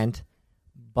extent,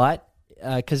 but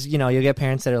because you'll get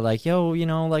parents that are like, yo,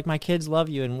 like, my kids love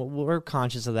you, and we're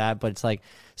conscious of that, but it's like,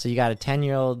 so you got a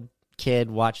 10-year-old kid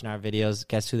watching our videos,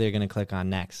 guess who they're going to click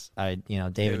on next?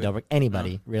 David Dobrik,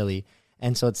 anybody, really.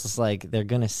 And so it's just like, they're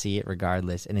going to see it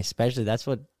regardless. And especially, that's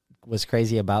what was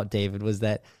crazy about David, was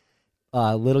that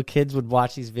little kids would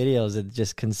watch these videos and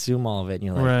just consume all of it. And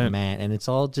you're like, man, and it's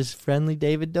all just friendly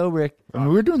David Dobrik. I mean,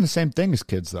 we were doing the same thing as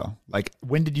kids, though. Like,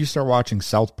 when did you start watching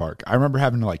South Park? I remember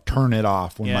having to, like, turn it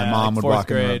off when my mom would walk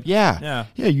in the room. Yeah,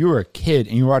 you were a kid,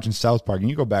 and you were watching South Park, and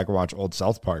you go back and watch old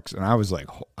South Parks, and I was like,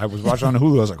 I was watching on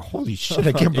Hulu, I was like, holy shit,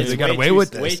 I can't believe they got away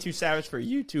with this. Way too savage for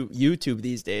YouTube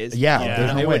these days.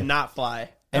 Yeah. They would not fly.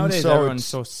 Nowadays, everyone's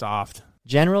so soft.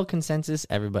 General consensus,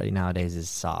 everybody nowadays is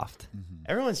soft.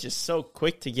 Everyone's just so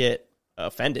quick to get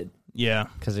offended. Yeah.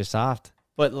 Because they're soft.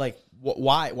 But, like,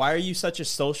 why? Why are you such a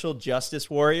social justice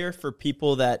warrior for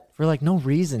people that... For, like, no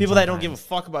reason. People that don't give a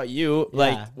fuck about you. Yeah.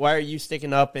 Like, why are you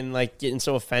sticking up and, like, getting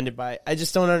so offended by it? I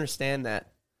just don't understand that.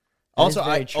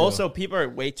 Also, people are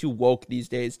way too woke these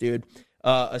days, dude.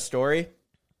 A story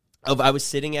of, I was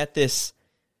sitting at this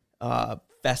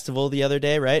festival the other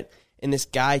day, right? And this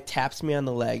guy taps me on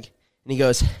the leg, and he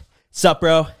goes, "Sup,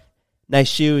 bro? Nice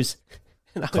shoes."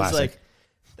 And I was like,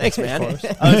 "Thanks, man."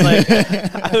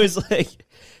 I was like,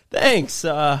 "Thanks.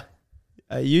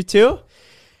 You too?"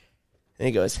 And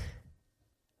he goes,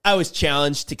 "I was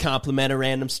challenged to compliment a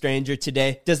random stranger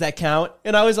today. Does that count?"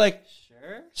 And I was like,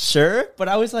 Sure. But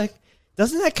I was like,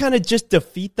 doesn't that kind of just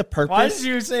defeat the purpose? Why did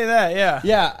you say that? Yeah.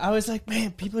 Yeah. I was like,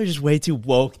 man, people are just way too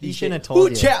woke. He shouldn't have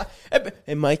told you.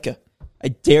 Hey, Micah, I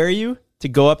dare you to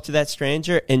go up to that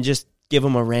stranger and just give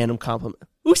him a random compliment.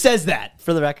 Who says that?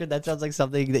 For the record, that sounds like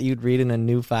something that you'd read in a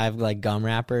new 5 like gum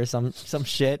wrapper or some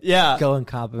shit. Yeah. Go and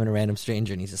compliment a random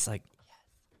stranger, and he's just like,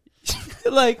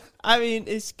 like, I mean,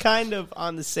 it's kind of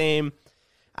on the same.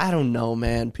 I don't know,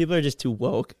 man. People are just too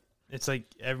woke. It's like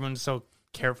everyone's so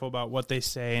careful about what they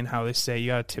say and how they say.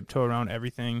 You got to tiptoe around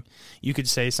everything. You could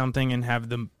say something and have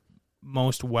the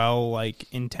most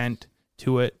intent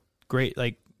to it, great,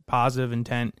 like, positive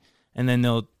intent, and then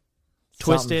they'll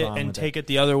twist it and take it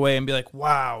the other way and be like,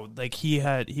 wow, like he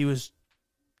was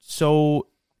so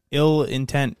ill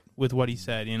intent with what he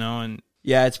said, and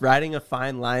yeah, it's riding a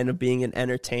fine line of being an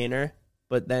entertainer,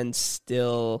 but then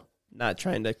still not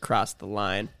trying to cross the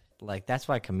line. Like, that's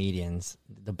why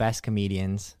the best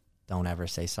comedians, don't ever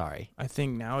say sorry. I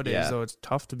think nowadays, though, it's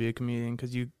tough to be a comedian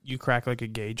because you crack like a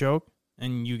gay joke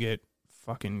and you get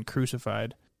fucking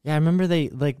crucified. Yeah, I remember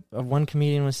one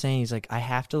comedian was saying, he's like, I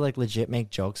have to like legit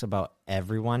make jokes about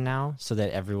everyone now so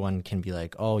that everyone can be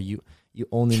like, oh, you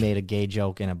only made a gay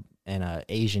joke and a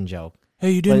Asian joke.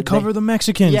 Hey, you didn't cover the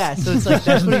Mexicans. Yeah, so it's like,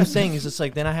 that's what he was saying. He's just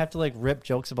like, then I have to like rip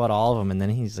jokes about all of them. And then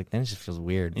he's like, then it just feels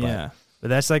weird. Yeah. But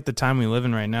that's like the time we live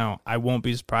in right now. I won't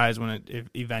be surprised when it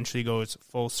eventually goes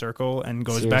full circle and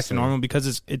goes back to normal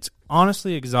because it's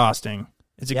honestly exhausting.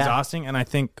 It's exhausting, and I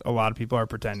think a lot of people are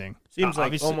pretending. Seems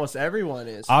like almost everyone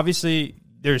is. Obviously,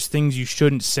 there's things you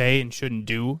shouldn't say and shouldn't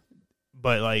do,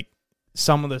 but like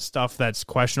some of the stuff that's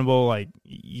questionable, like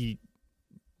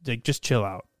just chill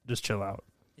out. Just chill out.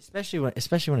 Especially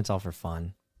when it's all for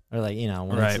fun, or like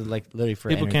when it's like literally for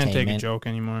people entertainment. Can't take a joke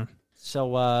anymore.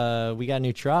 So we got a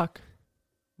new truck.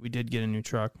 We did get a new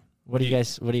truck. What do you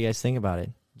guys think about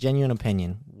it? Genuine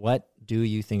opinion. What do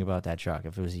you think about that truck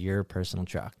if it was your personal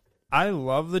truck? I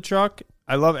love the truck.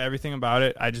 I love everything about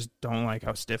it. I just don't like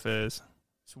how stiff it is.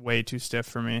 It's way too stiff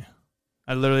for me.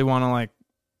 I literally want to like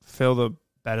fill the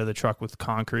bed of the truck with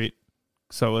concrete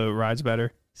so it rides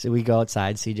better. So we go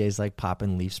outside, CJ's like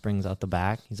popping leaf springs out the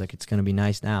back. He's like, it's going to be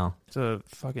nice now. It's a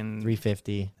fucking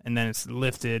 350. And then it's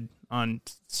lifted on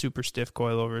super stiff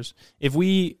coilovers. If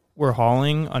we were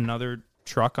hauling another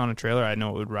truck on a trailer, I know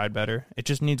it would ride better. It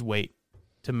just needs weight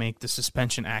to make the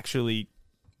suspension actually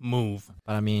move.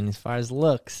 But I mean, as far as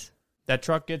looks, that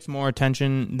truck gets more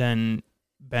attention than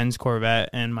Ben's Corvette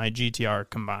and my GTR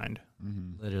combined.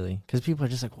 Literally. Because people are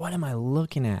just like, what am I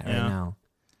looking at right now?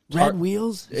 Red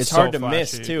wheels? It's so hard to flashy.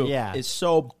 miss, too. Yeah. It's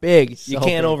so big. So you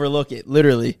can't big. overlook it,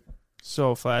 literally.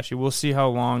 So flashy. We'll see how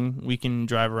long we can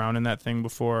drive around in that thing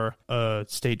before a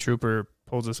state trooper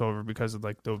pulls us over because of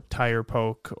like the tire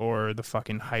poke or the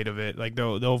fucking height of it. Like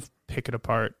they'll pick it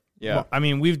apart. Yeah. Well, I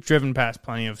mean, we've driven past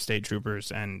plenty of state troopers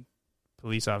and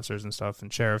police officers and stuff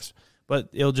and sheriffs, but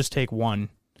it'll just take one,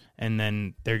 and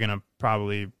then they're going to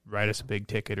probably write us a big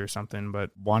ticket or something.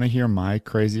 But Want to hear my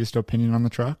craziest opinion on the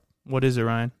truck? what is it,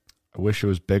 Ryan? I wish it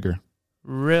was bigger.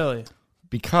 Really?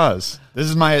 Because this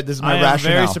is my I am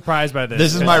rationale. very surprised by this.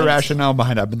 This is my rationale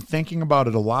behind it. I've been thinking about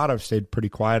it a lot. I've stayed pretty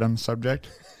quiet on the subject.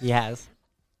 He has.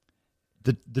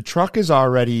 The truck is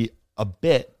already a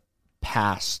bit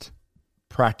past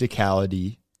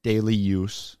practicality, daily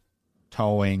use,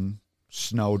 towing,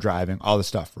 snow driving, all the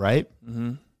stuff, right?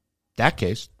 Mm-hmm. That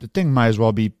case, the thing might as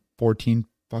well be 14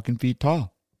 fucking feet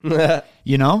tall.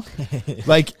 You know,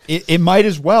 like it might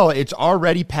as well. It's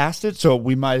already past it, so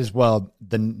we might as well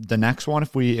the next one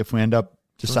if we end up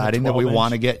deciding that we 12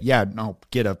 want to get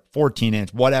get a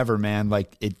 14-inch, whatever, man.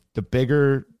 Like the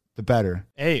bigger the better.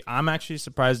 Hey, I'm actually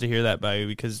surprised to hear that by you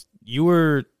because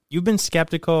you've been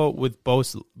skeptical with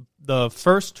both the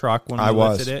first truck when we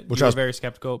lifted it. Which you I were was very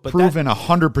skeptical, but proven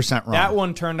 100% wrong. that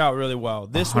one turned out really well.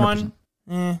 This 100%.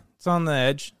 one, it's on the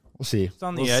edge. We'll see. It's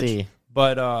on the We'll edge. see.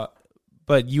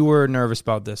 But you were nervous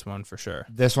about this one for sure.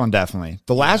 This one definitely.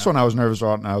 The last one I was nervous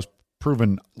about, and I was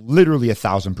proven literally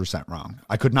 1,000% wrong.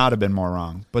 I could not have been more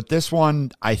wrong. But this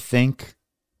one, I think,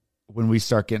 when we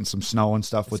start getting some snow and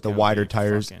stuff with the gonna wider be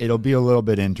tires, fucking- it'll be a little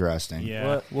bit interesting.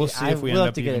 Yeah, we'll see I if we will end have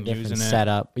up to get a even different using it.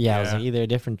 setup. Yeah, it was Yeah. like either a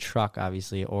different truck,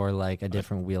 obviously, or like a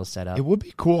different wheel setup. It would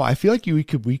be cool. I feel like we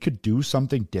could do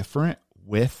something different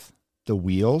with the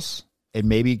wheels and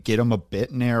maybe get them a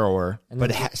bit narrower, And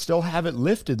but then still have it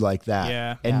lifted like that.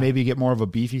 Yeah. And Yeah. maybe get more of a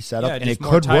beefy setup. Yeah, and just it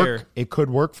more could tire. work. It could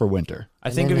work for winter. I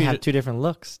And think then if they you have two different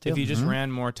looks too. if you Mm-hmm. just ran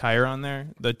more tire on there,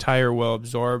 the tire will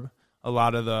absorb a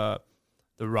lot of the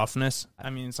roughness. I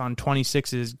mean, it's on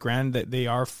 26s. Granted that they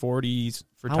are 40s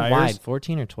for How tires. wide?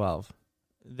 14 or 12?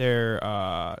 They're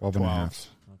 12 and a half.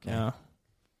 Okay. Yeah.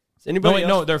 Is anybody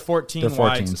No, else? they're 14 They're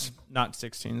wide, 14s. not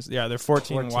 16s. Yeah, they're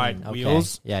 14 wide okay.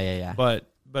 wheels. Yeah. But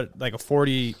like a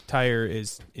 40 tire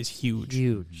is huge.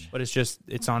 Huge. But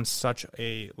it's on such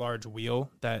a large wheel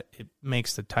that it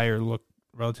makes the tire look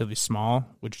relatively small,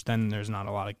 which then there's not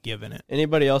a lot of give in it.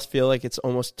 Anybody else feel like it's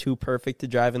almost too perfect to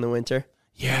drive in the winter?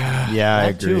 Yeah. Yeah,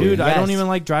 I That too. agree. Dude, I don't Yes. even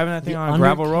like driving that thing The on a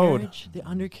gravel road. undercarriage- The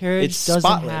undercarriage It's doesn't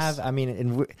spotless. have. I mean,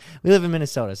 and we live in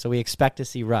Minnesota, so we expect to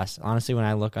see rust. Honestly, when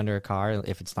I look under a car,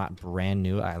 if it's not brand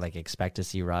new, I like expect to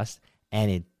see rust, and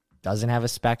it doesn't have a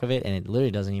speck of it, and it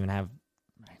literally doesn't even have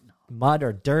mud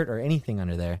or dirt or anything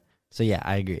under there. So yeah,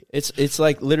 I agree. It's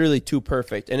like literally too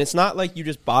perfect. And it's not like you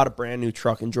just bought a brand new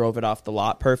truck and drove it off the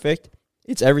lot perfect.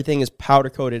 It's everything is powder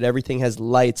coated, everything has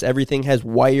lights, everything has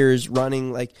wires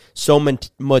running like so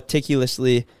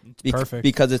meticulously perfect.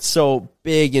 because it's so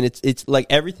big, and it's like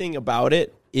everything about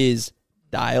it is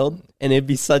dialed, and it'd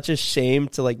be such a shame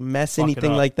to like mess Fuck it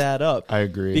anything up. like that up. I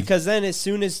agree. Because then as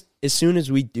soon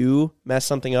as we do mess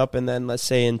something up, and then let's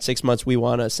say in 6 months we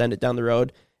want to send it down the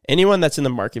road, anyone that's in the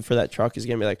market for that truck is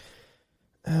going to be like,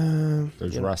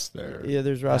 There's rust there. yeah,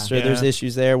 there's rust, Yeah. or there's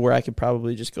issues there where I could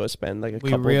probably just go spend like a We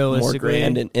couple more realistically-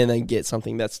 grand and then get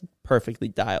something that's perfectly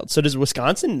dialed. So does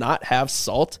Wisconsin not have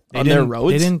salt They on their didn't-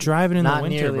 roads? They didn't drive it in the Not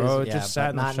winter, nearly bro. as, It just sat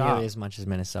in the not shop. nearly as much as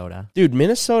Minnesota. Dude,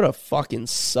 Minnesota fucking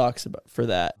sucks for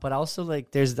that. But also,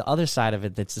 like, there's the other side of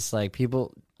it that's just like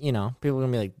people are gonna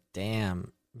be like,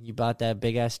 "Damn, you bought that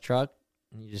big ass truck,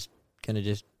 and you're just gonna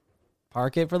just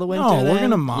park it for the winter." No, we're then?"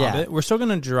 gonna mod Yeah. it. We're still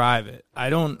gonna drive it. I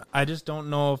just don't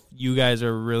know if you guys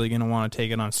are really gonna want to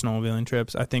take it on snowmobiling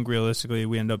trips. I think realistically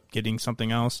we end up getting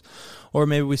something else, or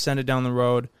maybe we send it down the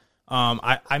road.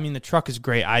 I mean the truck is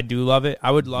great. I do love it. I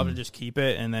would love to just keep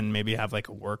it and then maybe have like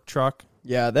a work truck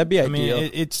Yeah, that'd be I ideal.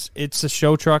 mean, it's a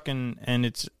show truck and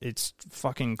it's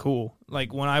fucking cool.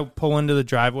 Like when I pull into the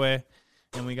driveway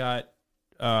and we got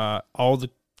all the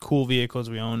cool vehicles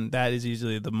we own, that is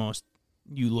easily the most.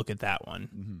 You look at that one.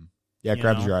 Mm-hmm. Yeah, it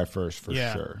grabs your eye first for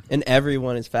sure. And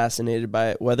everyone is fascinated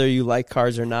by it, whether you like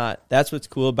cars or not. That's what's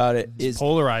cool about it. It's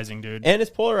polarizing, dude. And it's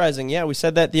polarizing. Yeah, we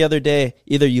said that the other day.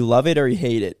 Either you love it or you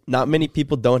hate it. Not many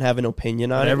people don't have an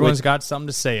opinion on it. Everyone's got something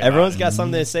to say about Everyone's it. got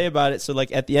something to say about it. So,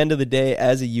 like, at the end of the day,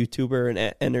 as a YouTuber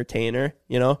and entertainer,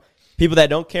 you know, people that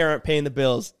don't care aren't paying the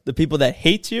bills. The people that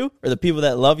hate you or the people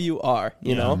that love you are,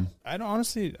 you know? I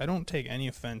don't take any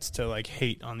offense to, like,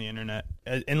 hate on the internet.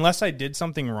 Unless I did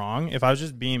something wrong. If I was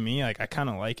just being me, like, I kind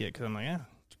of like it because I'm like, yeah,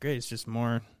 it's great. It's just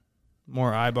more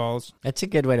eyeballs. That's a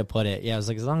good way to put it. Yeah, it's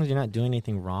like as long as you're not doing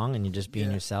anything wrong and you're just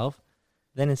being yourself,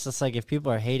 then it's just like if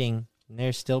people are hating,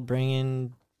 they're still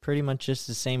bringing pretty much just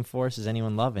the same force as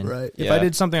anyone loving. Right. If I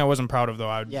did something I wasn't proud of, though,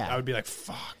 I would be like,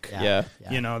 fuck. Yeah.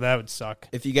 You know, that would suck.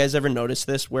 If you guys ever notice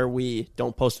this, where we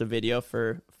don't post a video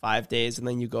for 5 days and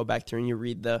then you go back through and you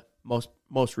read the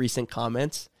most recent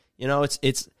comments, you know,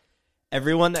 it's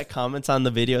everyone that comments on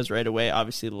the videos right away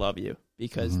obviously love you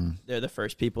because they're the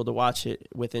first people to watch it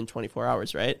within 24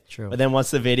 hours, right? True. But then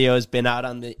once the video has been out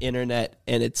on the internet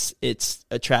and it's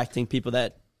attracting people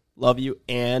that love you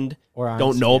and or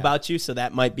don't know about you, so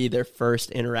that might be their first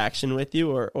interaction with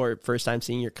you or first time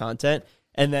seeing your content,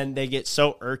 and then they get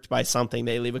so irked by something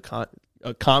they leave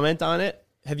a comment on it.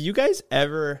 Have you guys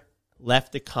ever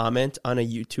left a comment on a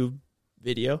YouTube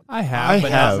video? I have,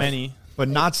 but not many. But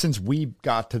not since we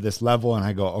got to this level and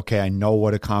I go, okay, I know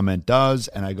what a comment does.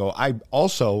 And I go, I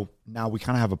also, now we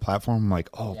kind of have a platform. I'm like,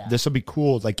 this will be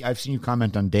cool. Like I've seen you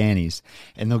comment on Danny's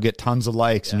and they'll get tons of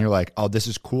likes. And you're like, oh, this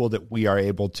is cool that we are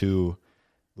able to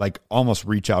like almost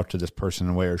reach out to this person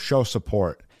in a way or show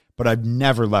support. But I've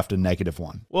never left a negative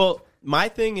one. Well, my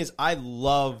thing is I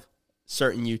love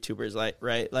certain YouTubers,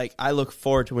 like I look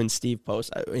forward to when Steve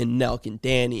posts and Nelk and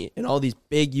Danny and all these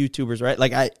big YouTubers, right?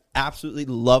 Like I absolutely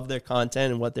love their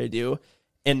content and what they do.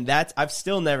 And I've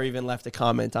still never even left a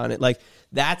comment on it. Like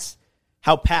that's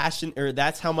how passionate or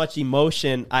that's how much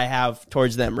emotion I have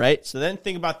towards them, right? So then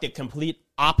think about the complete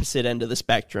opposite end of the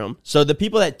spectrum. So the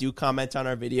people that do comment on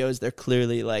our videos, they're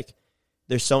clearly like,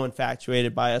 they're so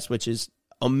infatuated by us, which is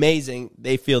amazing.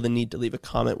 They feel the need to leave a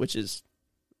comment, which is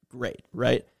great,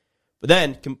 right? But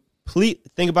then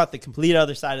think about the complete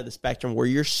other side of the spectrum where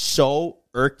you're so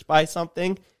irked by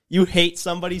something, you hate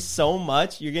somebody so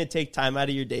much, you're going to take time out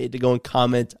of your day to go and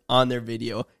comment on their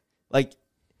video. Like,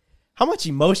 how much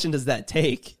emotion does that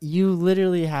take? You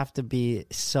literally have to be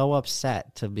so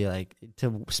upset to be like,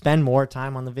 to spend more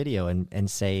time on the video and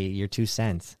say your 2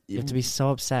 cents. You have to be so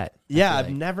upset. Yeah,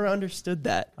 I've never understood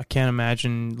that. I can't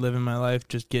imagine living my life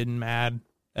just getting mad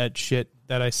at shit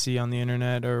that I see on the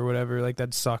internet or whatever. Like,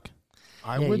 that'd suck.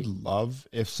 I would love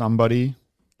if somebody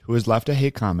who has left a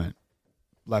hate comment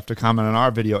left a comment on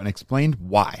our video and explained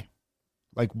why.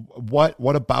 Like, what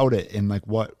about it and, like,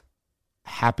 what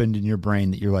happened in your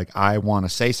brain that you're like, I want to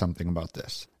say something about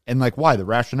this. And, like, why? The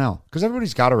rationale. Because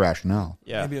everybody's got a rationale.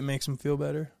 Yeah. Maybe it makes them feel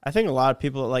better. I think a lot of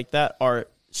people like that are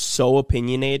so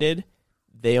opinionated,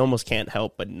 they almost can't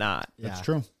help but not. That's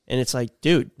true. And it's like,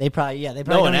 dude. They probably no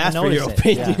don't one even asked for your notice it.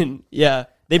 opinion. Yeah.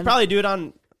 They probably do it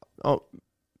on...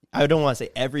 I don't want to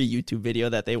say every YouTube video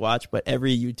that they watch, but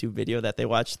every YouTube video that they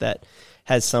watch that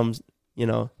has some, you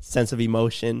know, sense of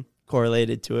emotion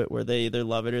correlated to it where they either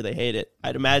love it or they hate it.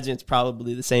 I'd imagine it's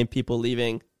probably the same people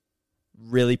leaving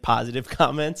really positive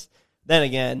comments. Then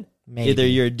again, either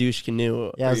you're a douche canoe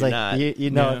or it's you're like, not. You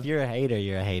know, if you're a hater,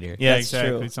 you're a hater. Yeah, That's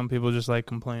exactly. true. Some people just like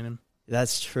complaining.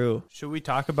 That's true. Should we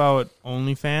talk about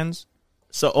OnlyFans?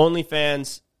 So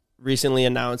OnlyFans recently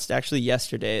announced, actually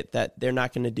yesterday, that they're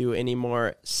not going to do any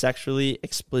more sexually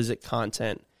explicit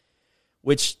content,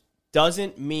 which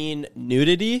doesn't mean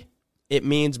nudity. It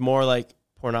means more like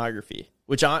pornography,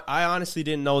 which I honestly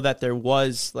didn't know that there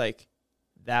was like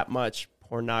that much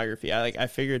pornography. I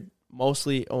figured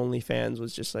mostly OnlyFans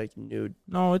was just like nude.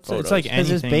 No, it's photos. like Because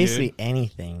anything, it's basically dude.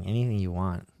 anything you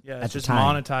want. Yeah, at it's the just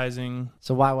time. monetizing.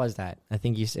 So why was that? I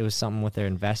think it was something with their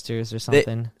investors or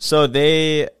something.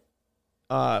 They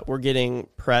were getting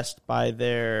pressed by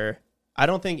their, I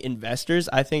don't think investors,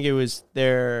 I think it was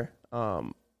their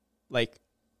like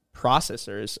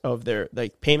processors of their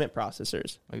like payment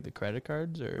processors. Like the credit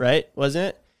cards? Or Right?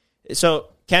 Wasn't it? So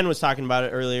Ken was talking about it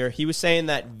earlier. He was saying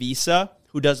that Visa,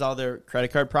 who does all their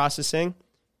credit card processing,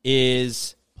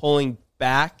 is pulling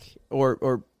back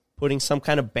or putting some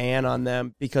kind of ban on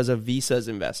them because of Visa's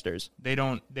investors. They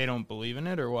don't believe in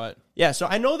it or what? Yeah, so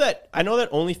I know that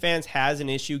OnlyFans has an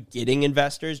issue getting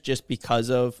investors just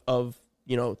because of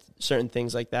certain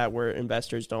things like that where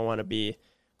investors don't want to be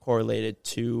correlated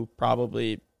to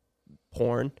probably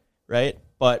porn, right?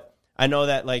 But I know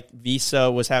that like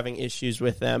Visa was having issues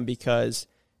with them because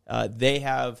they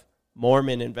have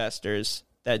Mormon investors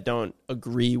that don't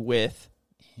agree with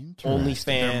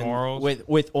OnlyFans,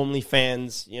 with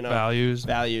OnlyFans,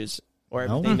 values or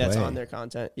everything that's on their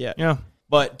content. Yeah.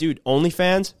 But dude,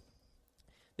 OnlyFans,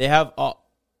 they have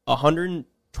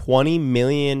 120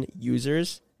 million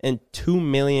users and 2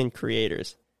 million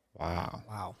creators.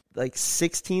 Wow. Like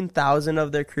 16,000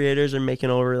 of their creators are making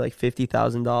over like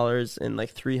 $50,000, and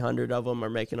like 300 of them are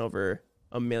making over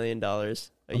 $1 million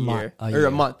a year.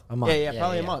 A month. Yeah,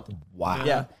 probably a month. Wow.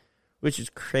 Yeah, which is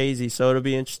crazy. So it'll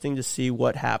be interesting to see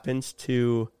what happens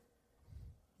to,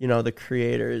 the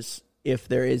creators, if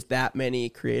there is that many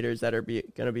creators that are going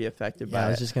to be affected by it. I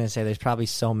was just going to say there's probably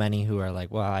so many who are like,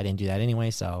 well, I didn't do that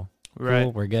anyway, so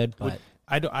cool, we're good. But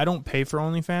I don't pay for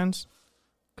OnlyFans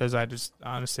because I just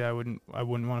honestly I wouldn't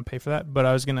want to pay for that. But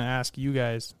I was going to ask you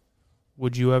guys,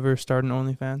 would you ever start an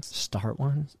OnlyFans? Start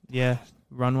one? Yeah,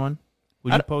 run one.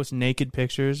 Would you post naked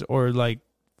pictures or like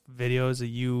videos of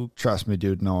you? Trust me,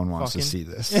 dude. No one wants to see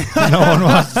this. No one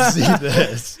wants to see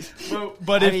this.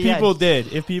 But if people did,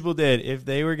 if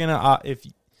they were gonna,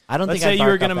 I don't think let's say you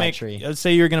were gonna make. Let's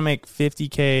say you're gonna make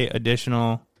 $50K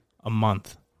additional a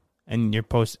month, and you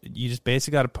just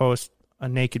basically got to post a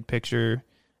naked picture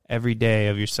every day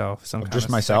of yourself. Just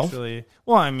myself? Sexually.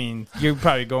 Well, I mean, you're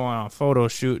probably going on a photo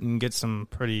shoot and get some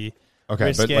pretty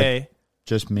risque. But like,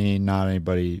 just me, not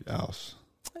anybody else.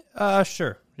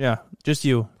 Sure. Yeah, just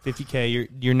you. 50K.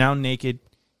 You're now naked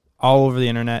all over the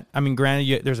internet. I mean,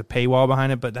 granted, there's a paywall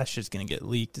behind it, but that shit's gonna get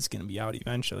leaked. It's gonna be out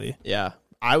eventually. Yeah,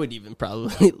 I would even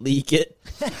probably leak it.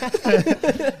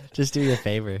 Just do you a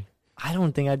favor. I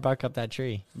don't think I'd bark up that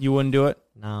tree. You wouldn't do it?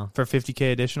 No. For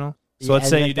 50K additional? So let's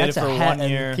say you did it for 1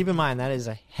 year. Keep in mind, that is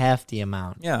a hefty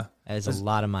amount. Yeah. That is a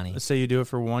lot of money. Let's say you do it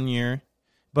for 1 year.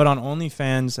 But on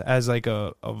OnlyFans, as like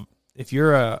if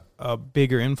you're a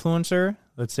bigger influencer,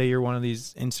 let's say you're one of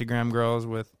these Instagram girls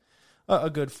with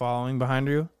a good following behind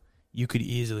you, you could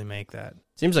easily make that.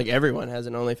 Seems like everyone has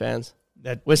an OnlyFans.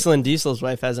 That Whistling Diesel's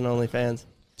wife has an OnlyFans.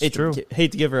 It's true.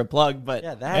 Hate to give her a plug, but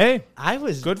hey, I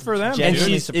was good for them.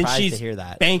 Genuinely surprised to hear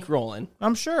that. Bankrolling.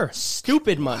 I'm sure.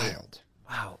 Stupid money.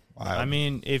 Wow. I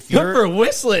mean, if you're good for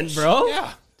Whistling, bro.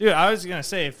 Yeah, dude. I was gonna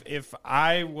say if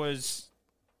I was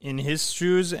in his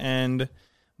shoes and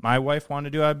my wife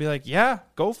wanted to do it, I'd be like, yeah,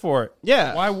 go for it.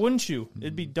 Yeah. Why wouldn't you?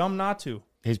 It'd be dumb not to.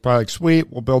 He's probably like,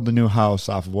 sweet, we'll build a new house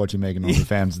off of what you make in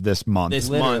OnlyFans this month. This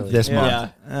month.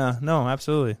 Yeah. No,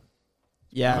 absolutely.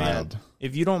 Yeah, man.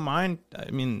 If you don't mind,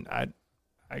 I mean, I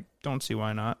don't see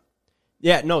why not.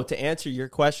 Yeah, no, to answer your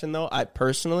question, though, I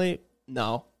personally,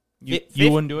 no. You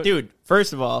wouldn't do it? Dude,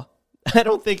 first of all, I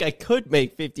don't think I could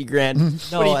make 50 grand.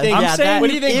 No, what do you think? what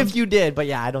do you think? If you did, but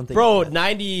yeah, I don't think. Bro,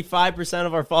 95%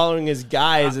 of our following is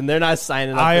guys, and they're not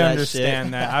signing up for that shit. I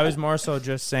understand that. I was more so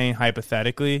just saying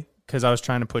hypothetically, because I was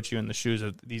trying to put you in the shoes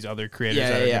of these other creators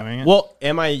that are doing it. Well,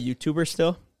 am I a YouTuber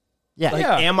still? Yeah. Like,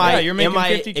 am I you're making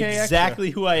 50K exactly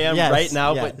extra. who I am Yes, right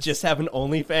now, yes. but just have an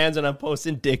OnlyFans and I'm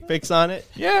posting dick pics on it?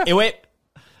 Yeah. Hey, wait.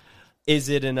 Is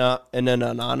it an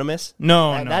anonymous?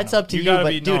 No, that's up to you. gotta But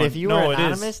be dude, known. if you No, were it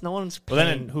anonymous, is. no one's paying. Well,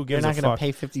 then who gives You're a not going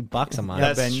fuck? to pay $50 a month.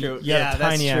 That's Ben, true. You have a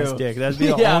tiny ass dick. That'd be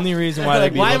the Yeah. only reason why they'd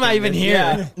Like, be why am I looking even at here?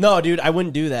 Yeah. No, dude, I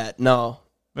wouldn't do that. No.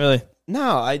 Really?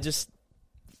 No, I just...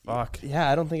 Fuck.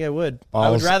 Yeah, I don't think I would. Balls I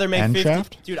would rather make and 50.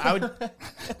 shaft? Dude, I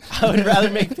would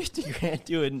rather make 50 grand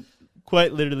doing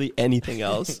quite literally anything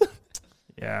else.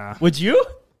 Yeah. Would you?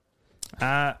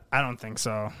 I don't think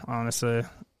so, honestly.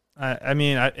 I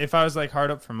mean, if I was like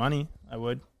hard up for money, I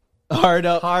would. Hard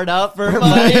up for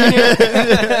money.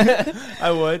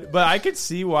 I would, but I could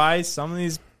see why some of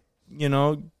these,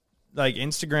 like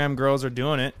Instagram girls are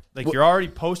doing it. Like you're already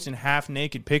posting half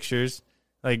naked pictures.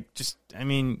 Like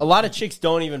a lot of chicks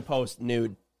don't even post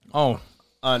nude. Oh,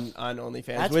 on OnlyFans,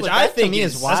 That's which what, I that think to me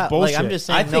is wild. that's bullshit. Like, I'm just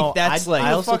saying. I think that's like I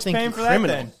who also fuck's think paying for that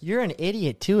criminal. then? you're an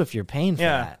idiot too if you're paying for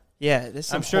Yeah. that. Yeah, there's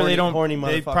some I'm sure horny, they don't. Horny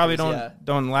They probably motherfuckers,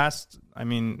 don't last. I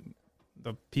mean,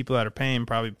 the people that are paying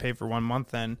probably pay for 1 month.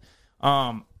 Then,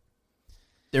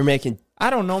 They're making I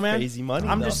don't know, man. crazy money.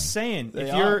 I'm though. just saying, They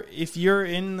if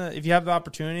you have the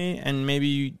opportunity and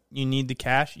maybe you need the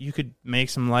cash, you could make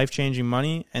some life changing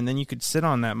money, and then you could sit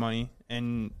on that money,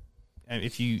 and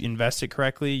if you invest it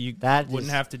correctly, you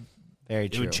wouldn't have to. Very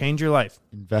It true. would change your life.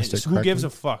 Invest it Who gives correctly.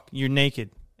 a fuck? You're naked.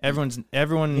 Everyone.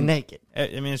 You're naked. I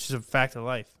mean, it's just a fact of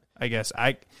life. I guess.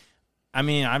 I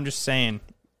mean, I'm just saying.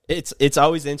 It's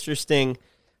always interesting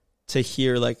to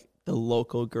hear like the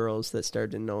local girls that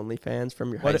started in OnlyFans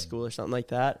from your high school or something like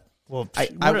that. Well, I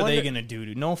what are they wonder- gonna do?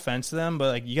 Dude? No offense to them, but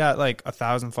like you got like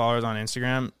 1,000 followers on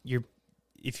Instagram.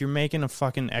 If you're making a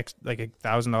fucking like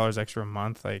 $1,000 extra a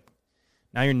month, like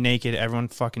now you're naked. Everyone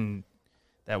fucking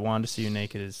that wanted to see you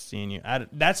naked is seeing you.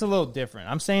 That's a little different.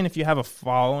 I'm saying if you have a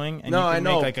following and No, you I can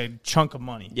know. make like a chunk of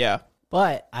money. Yeah.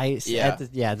 But at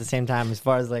the same time, as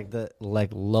far as like the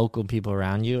local people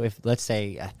around you, if let's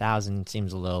say 1,000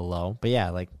 seems a little low, but yeah,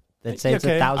 like let's say it's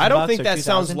Okay. 1,000. I don't bucks think or that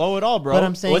sounds 2,000. low at all, bro. But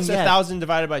I'm saying, what's yeah. 1,000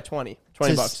 divided by 20?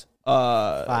 20 Just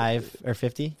bucks. 5 or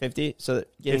 50. 50. So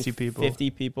getting 50 people. 50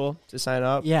 people to sign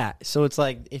up. Yeah, so it's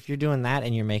like if you're doing that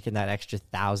and you're making that extra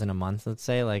 1,000 a month, let's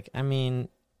say, like I mean,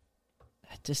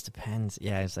 it just depends.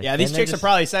 Yeah, it's like Yeah, these then they're chicks are just-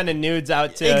 probably sending nudes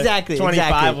out to Exactly,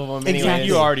 25 of them. Anyway. Exactly.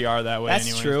 You already are that way. That's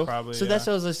anyways, true. Probably. So that's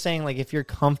what I was just saying. Like, if you're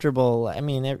comfortable, I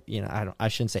mean, I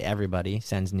shouldn't say everybody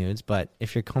sends nudes, but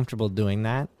if you're comfortable doing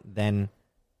that, then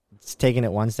it's taking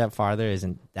it one step farther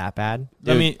isn't that bad.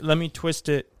 Let me twist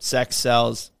it. Sex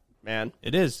sells, man.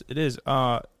 It is.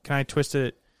 Can I twist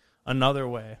it another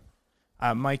way?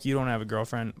 Mike, you don't have a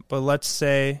girlfriend, but let's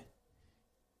say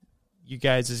you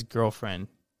guys' girlfriend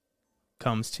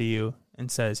comes to you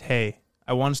and says, "Hey,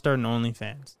 I want to start an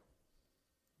OnlyFans."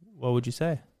 What would you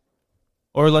say?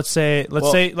 Or let's say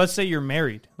you're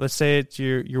married. Let's say it's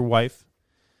your wife,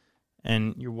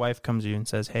 and your wife comes to you and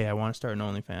says, "Hey, I want to start an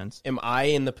OnlyFans." Am I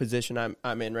in the position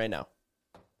I'm in right now?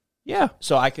 Yeah,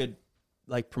 So I could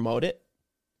like promote it?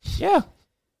 yeah.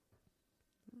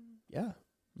 Yeah.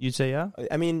 You'd say yeah.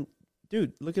 I mean,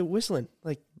 dude, look at Whistling.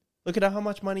 Like, look at how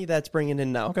much money that's bringing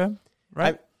in now. Okay,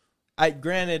 right. I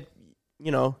granted,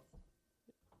 you know,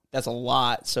 that's a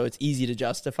lot, so it's easy to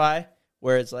justify.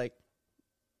 Where it's like,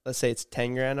 let's say it's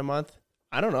 10 grand a month.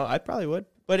 I don't know. I probably would,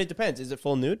 but it depends. Is it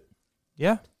full nude?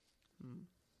 Yeah,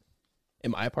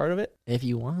 Am I a part of it? If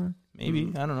you want.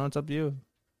 maybe. I don't know. It's up to you.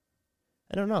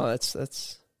 I don't know.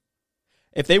 That's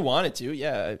if they wanted to,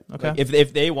 yeah. Okay. Like,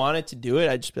 if they wanted to do it,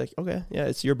 I'd just be like, okay, yeah,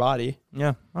 it's your body.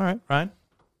 Yeah. All right, Ryan.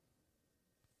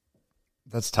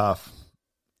 That's tough.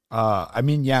 I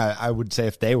mean, yeah, I would say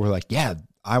if they were like, yeah,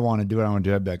 I want to do it,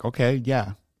 I'd be like, okay,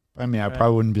 yeah. I mean, I Right.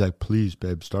 probably wouldn't be like, please,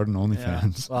 babe, start an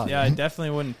OnlyFans. Well, Yeah, I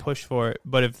definitely wouldn't push for it.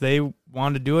 But if they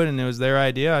wanted to do it and it was their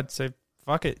idea, I'd say,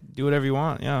 fuck it. Do whatever you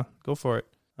want. Yeah, go for it.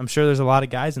 I'm sure there's a lot of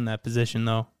guys in that position,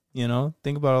 though. You know?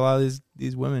 Think about a lot of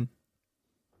these women.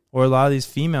 Or a lot of these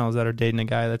females that are dating a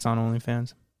guy that's on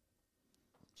OnlyFans.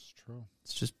 It's true.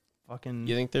 It's just fucking...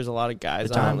 You think there's a lot of guys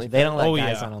the on times, OnlyFans? they don't let Oh,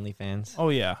 guys yeah. on OnlyFans. Oh,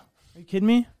 yeah. Are you kidding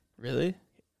me? Really?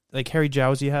 Like, Harry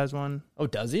Jowsey has one. Oh,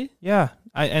 does he? Yeah.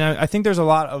 I think there's a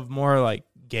lot of more, like,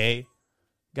 gay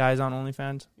guys on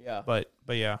OnlyFans. Yeah. But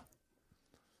yeah.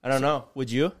 I don't know. Would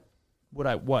you Would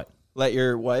I... What? let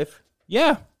your wife?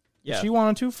 Yeah. Yeah. If she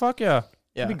wanted to, fuck yeah.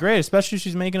 Yeah. It'd be great, especially if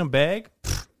she's making a bag.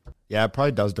 Yeah, it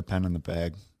probably does depend on the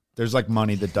bag. There's like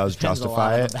money that does Depends a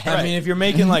justify lot on it. the bag. I mean, if you're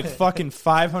making like fucking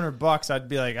 $500, I'd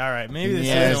be like, all right, maybe this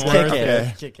Yeah, isn't it's worth kick it.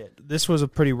 it. Kick it. This was a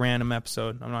pretty random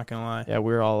episode. I'm not gonna lie. Yeah,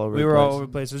 we're all over. We were all over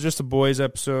the place. It was just a boys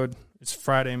episode. It's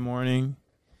Friday morning.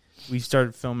 We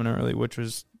started filming early, which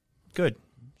was good.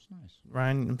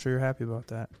 Ryan, I'm sure you're happy about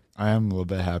that. I am a little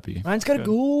bit happy. Ryan's got to Good.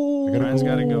 go. Ryan's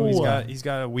got to go. He's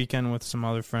got a weekend with some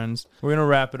other friends. We're gonna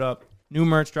wrap it up. New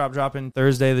merch dropping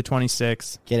Thursday the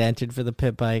 26th. Get entered for the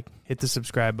pit bike. Hit the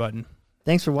subscribe button.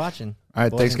 Thanks for watching. All right,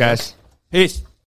 Boys thanks, and guys. Peace.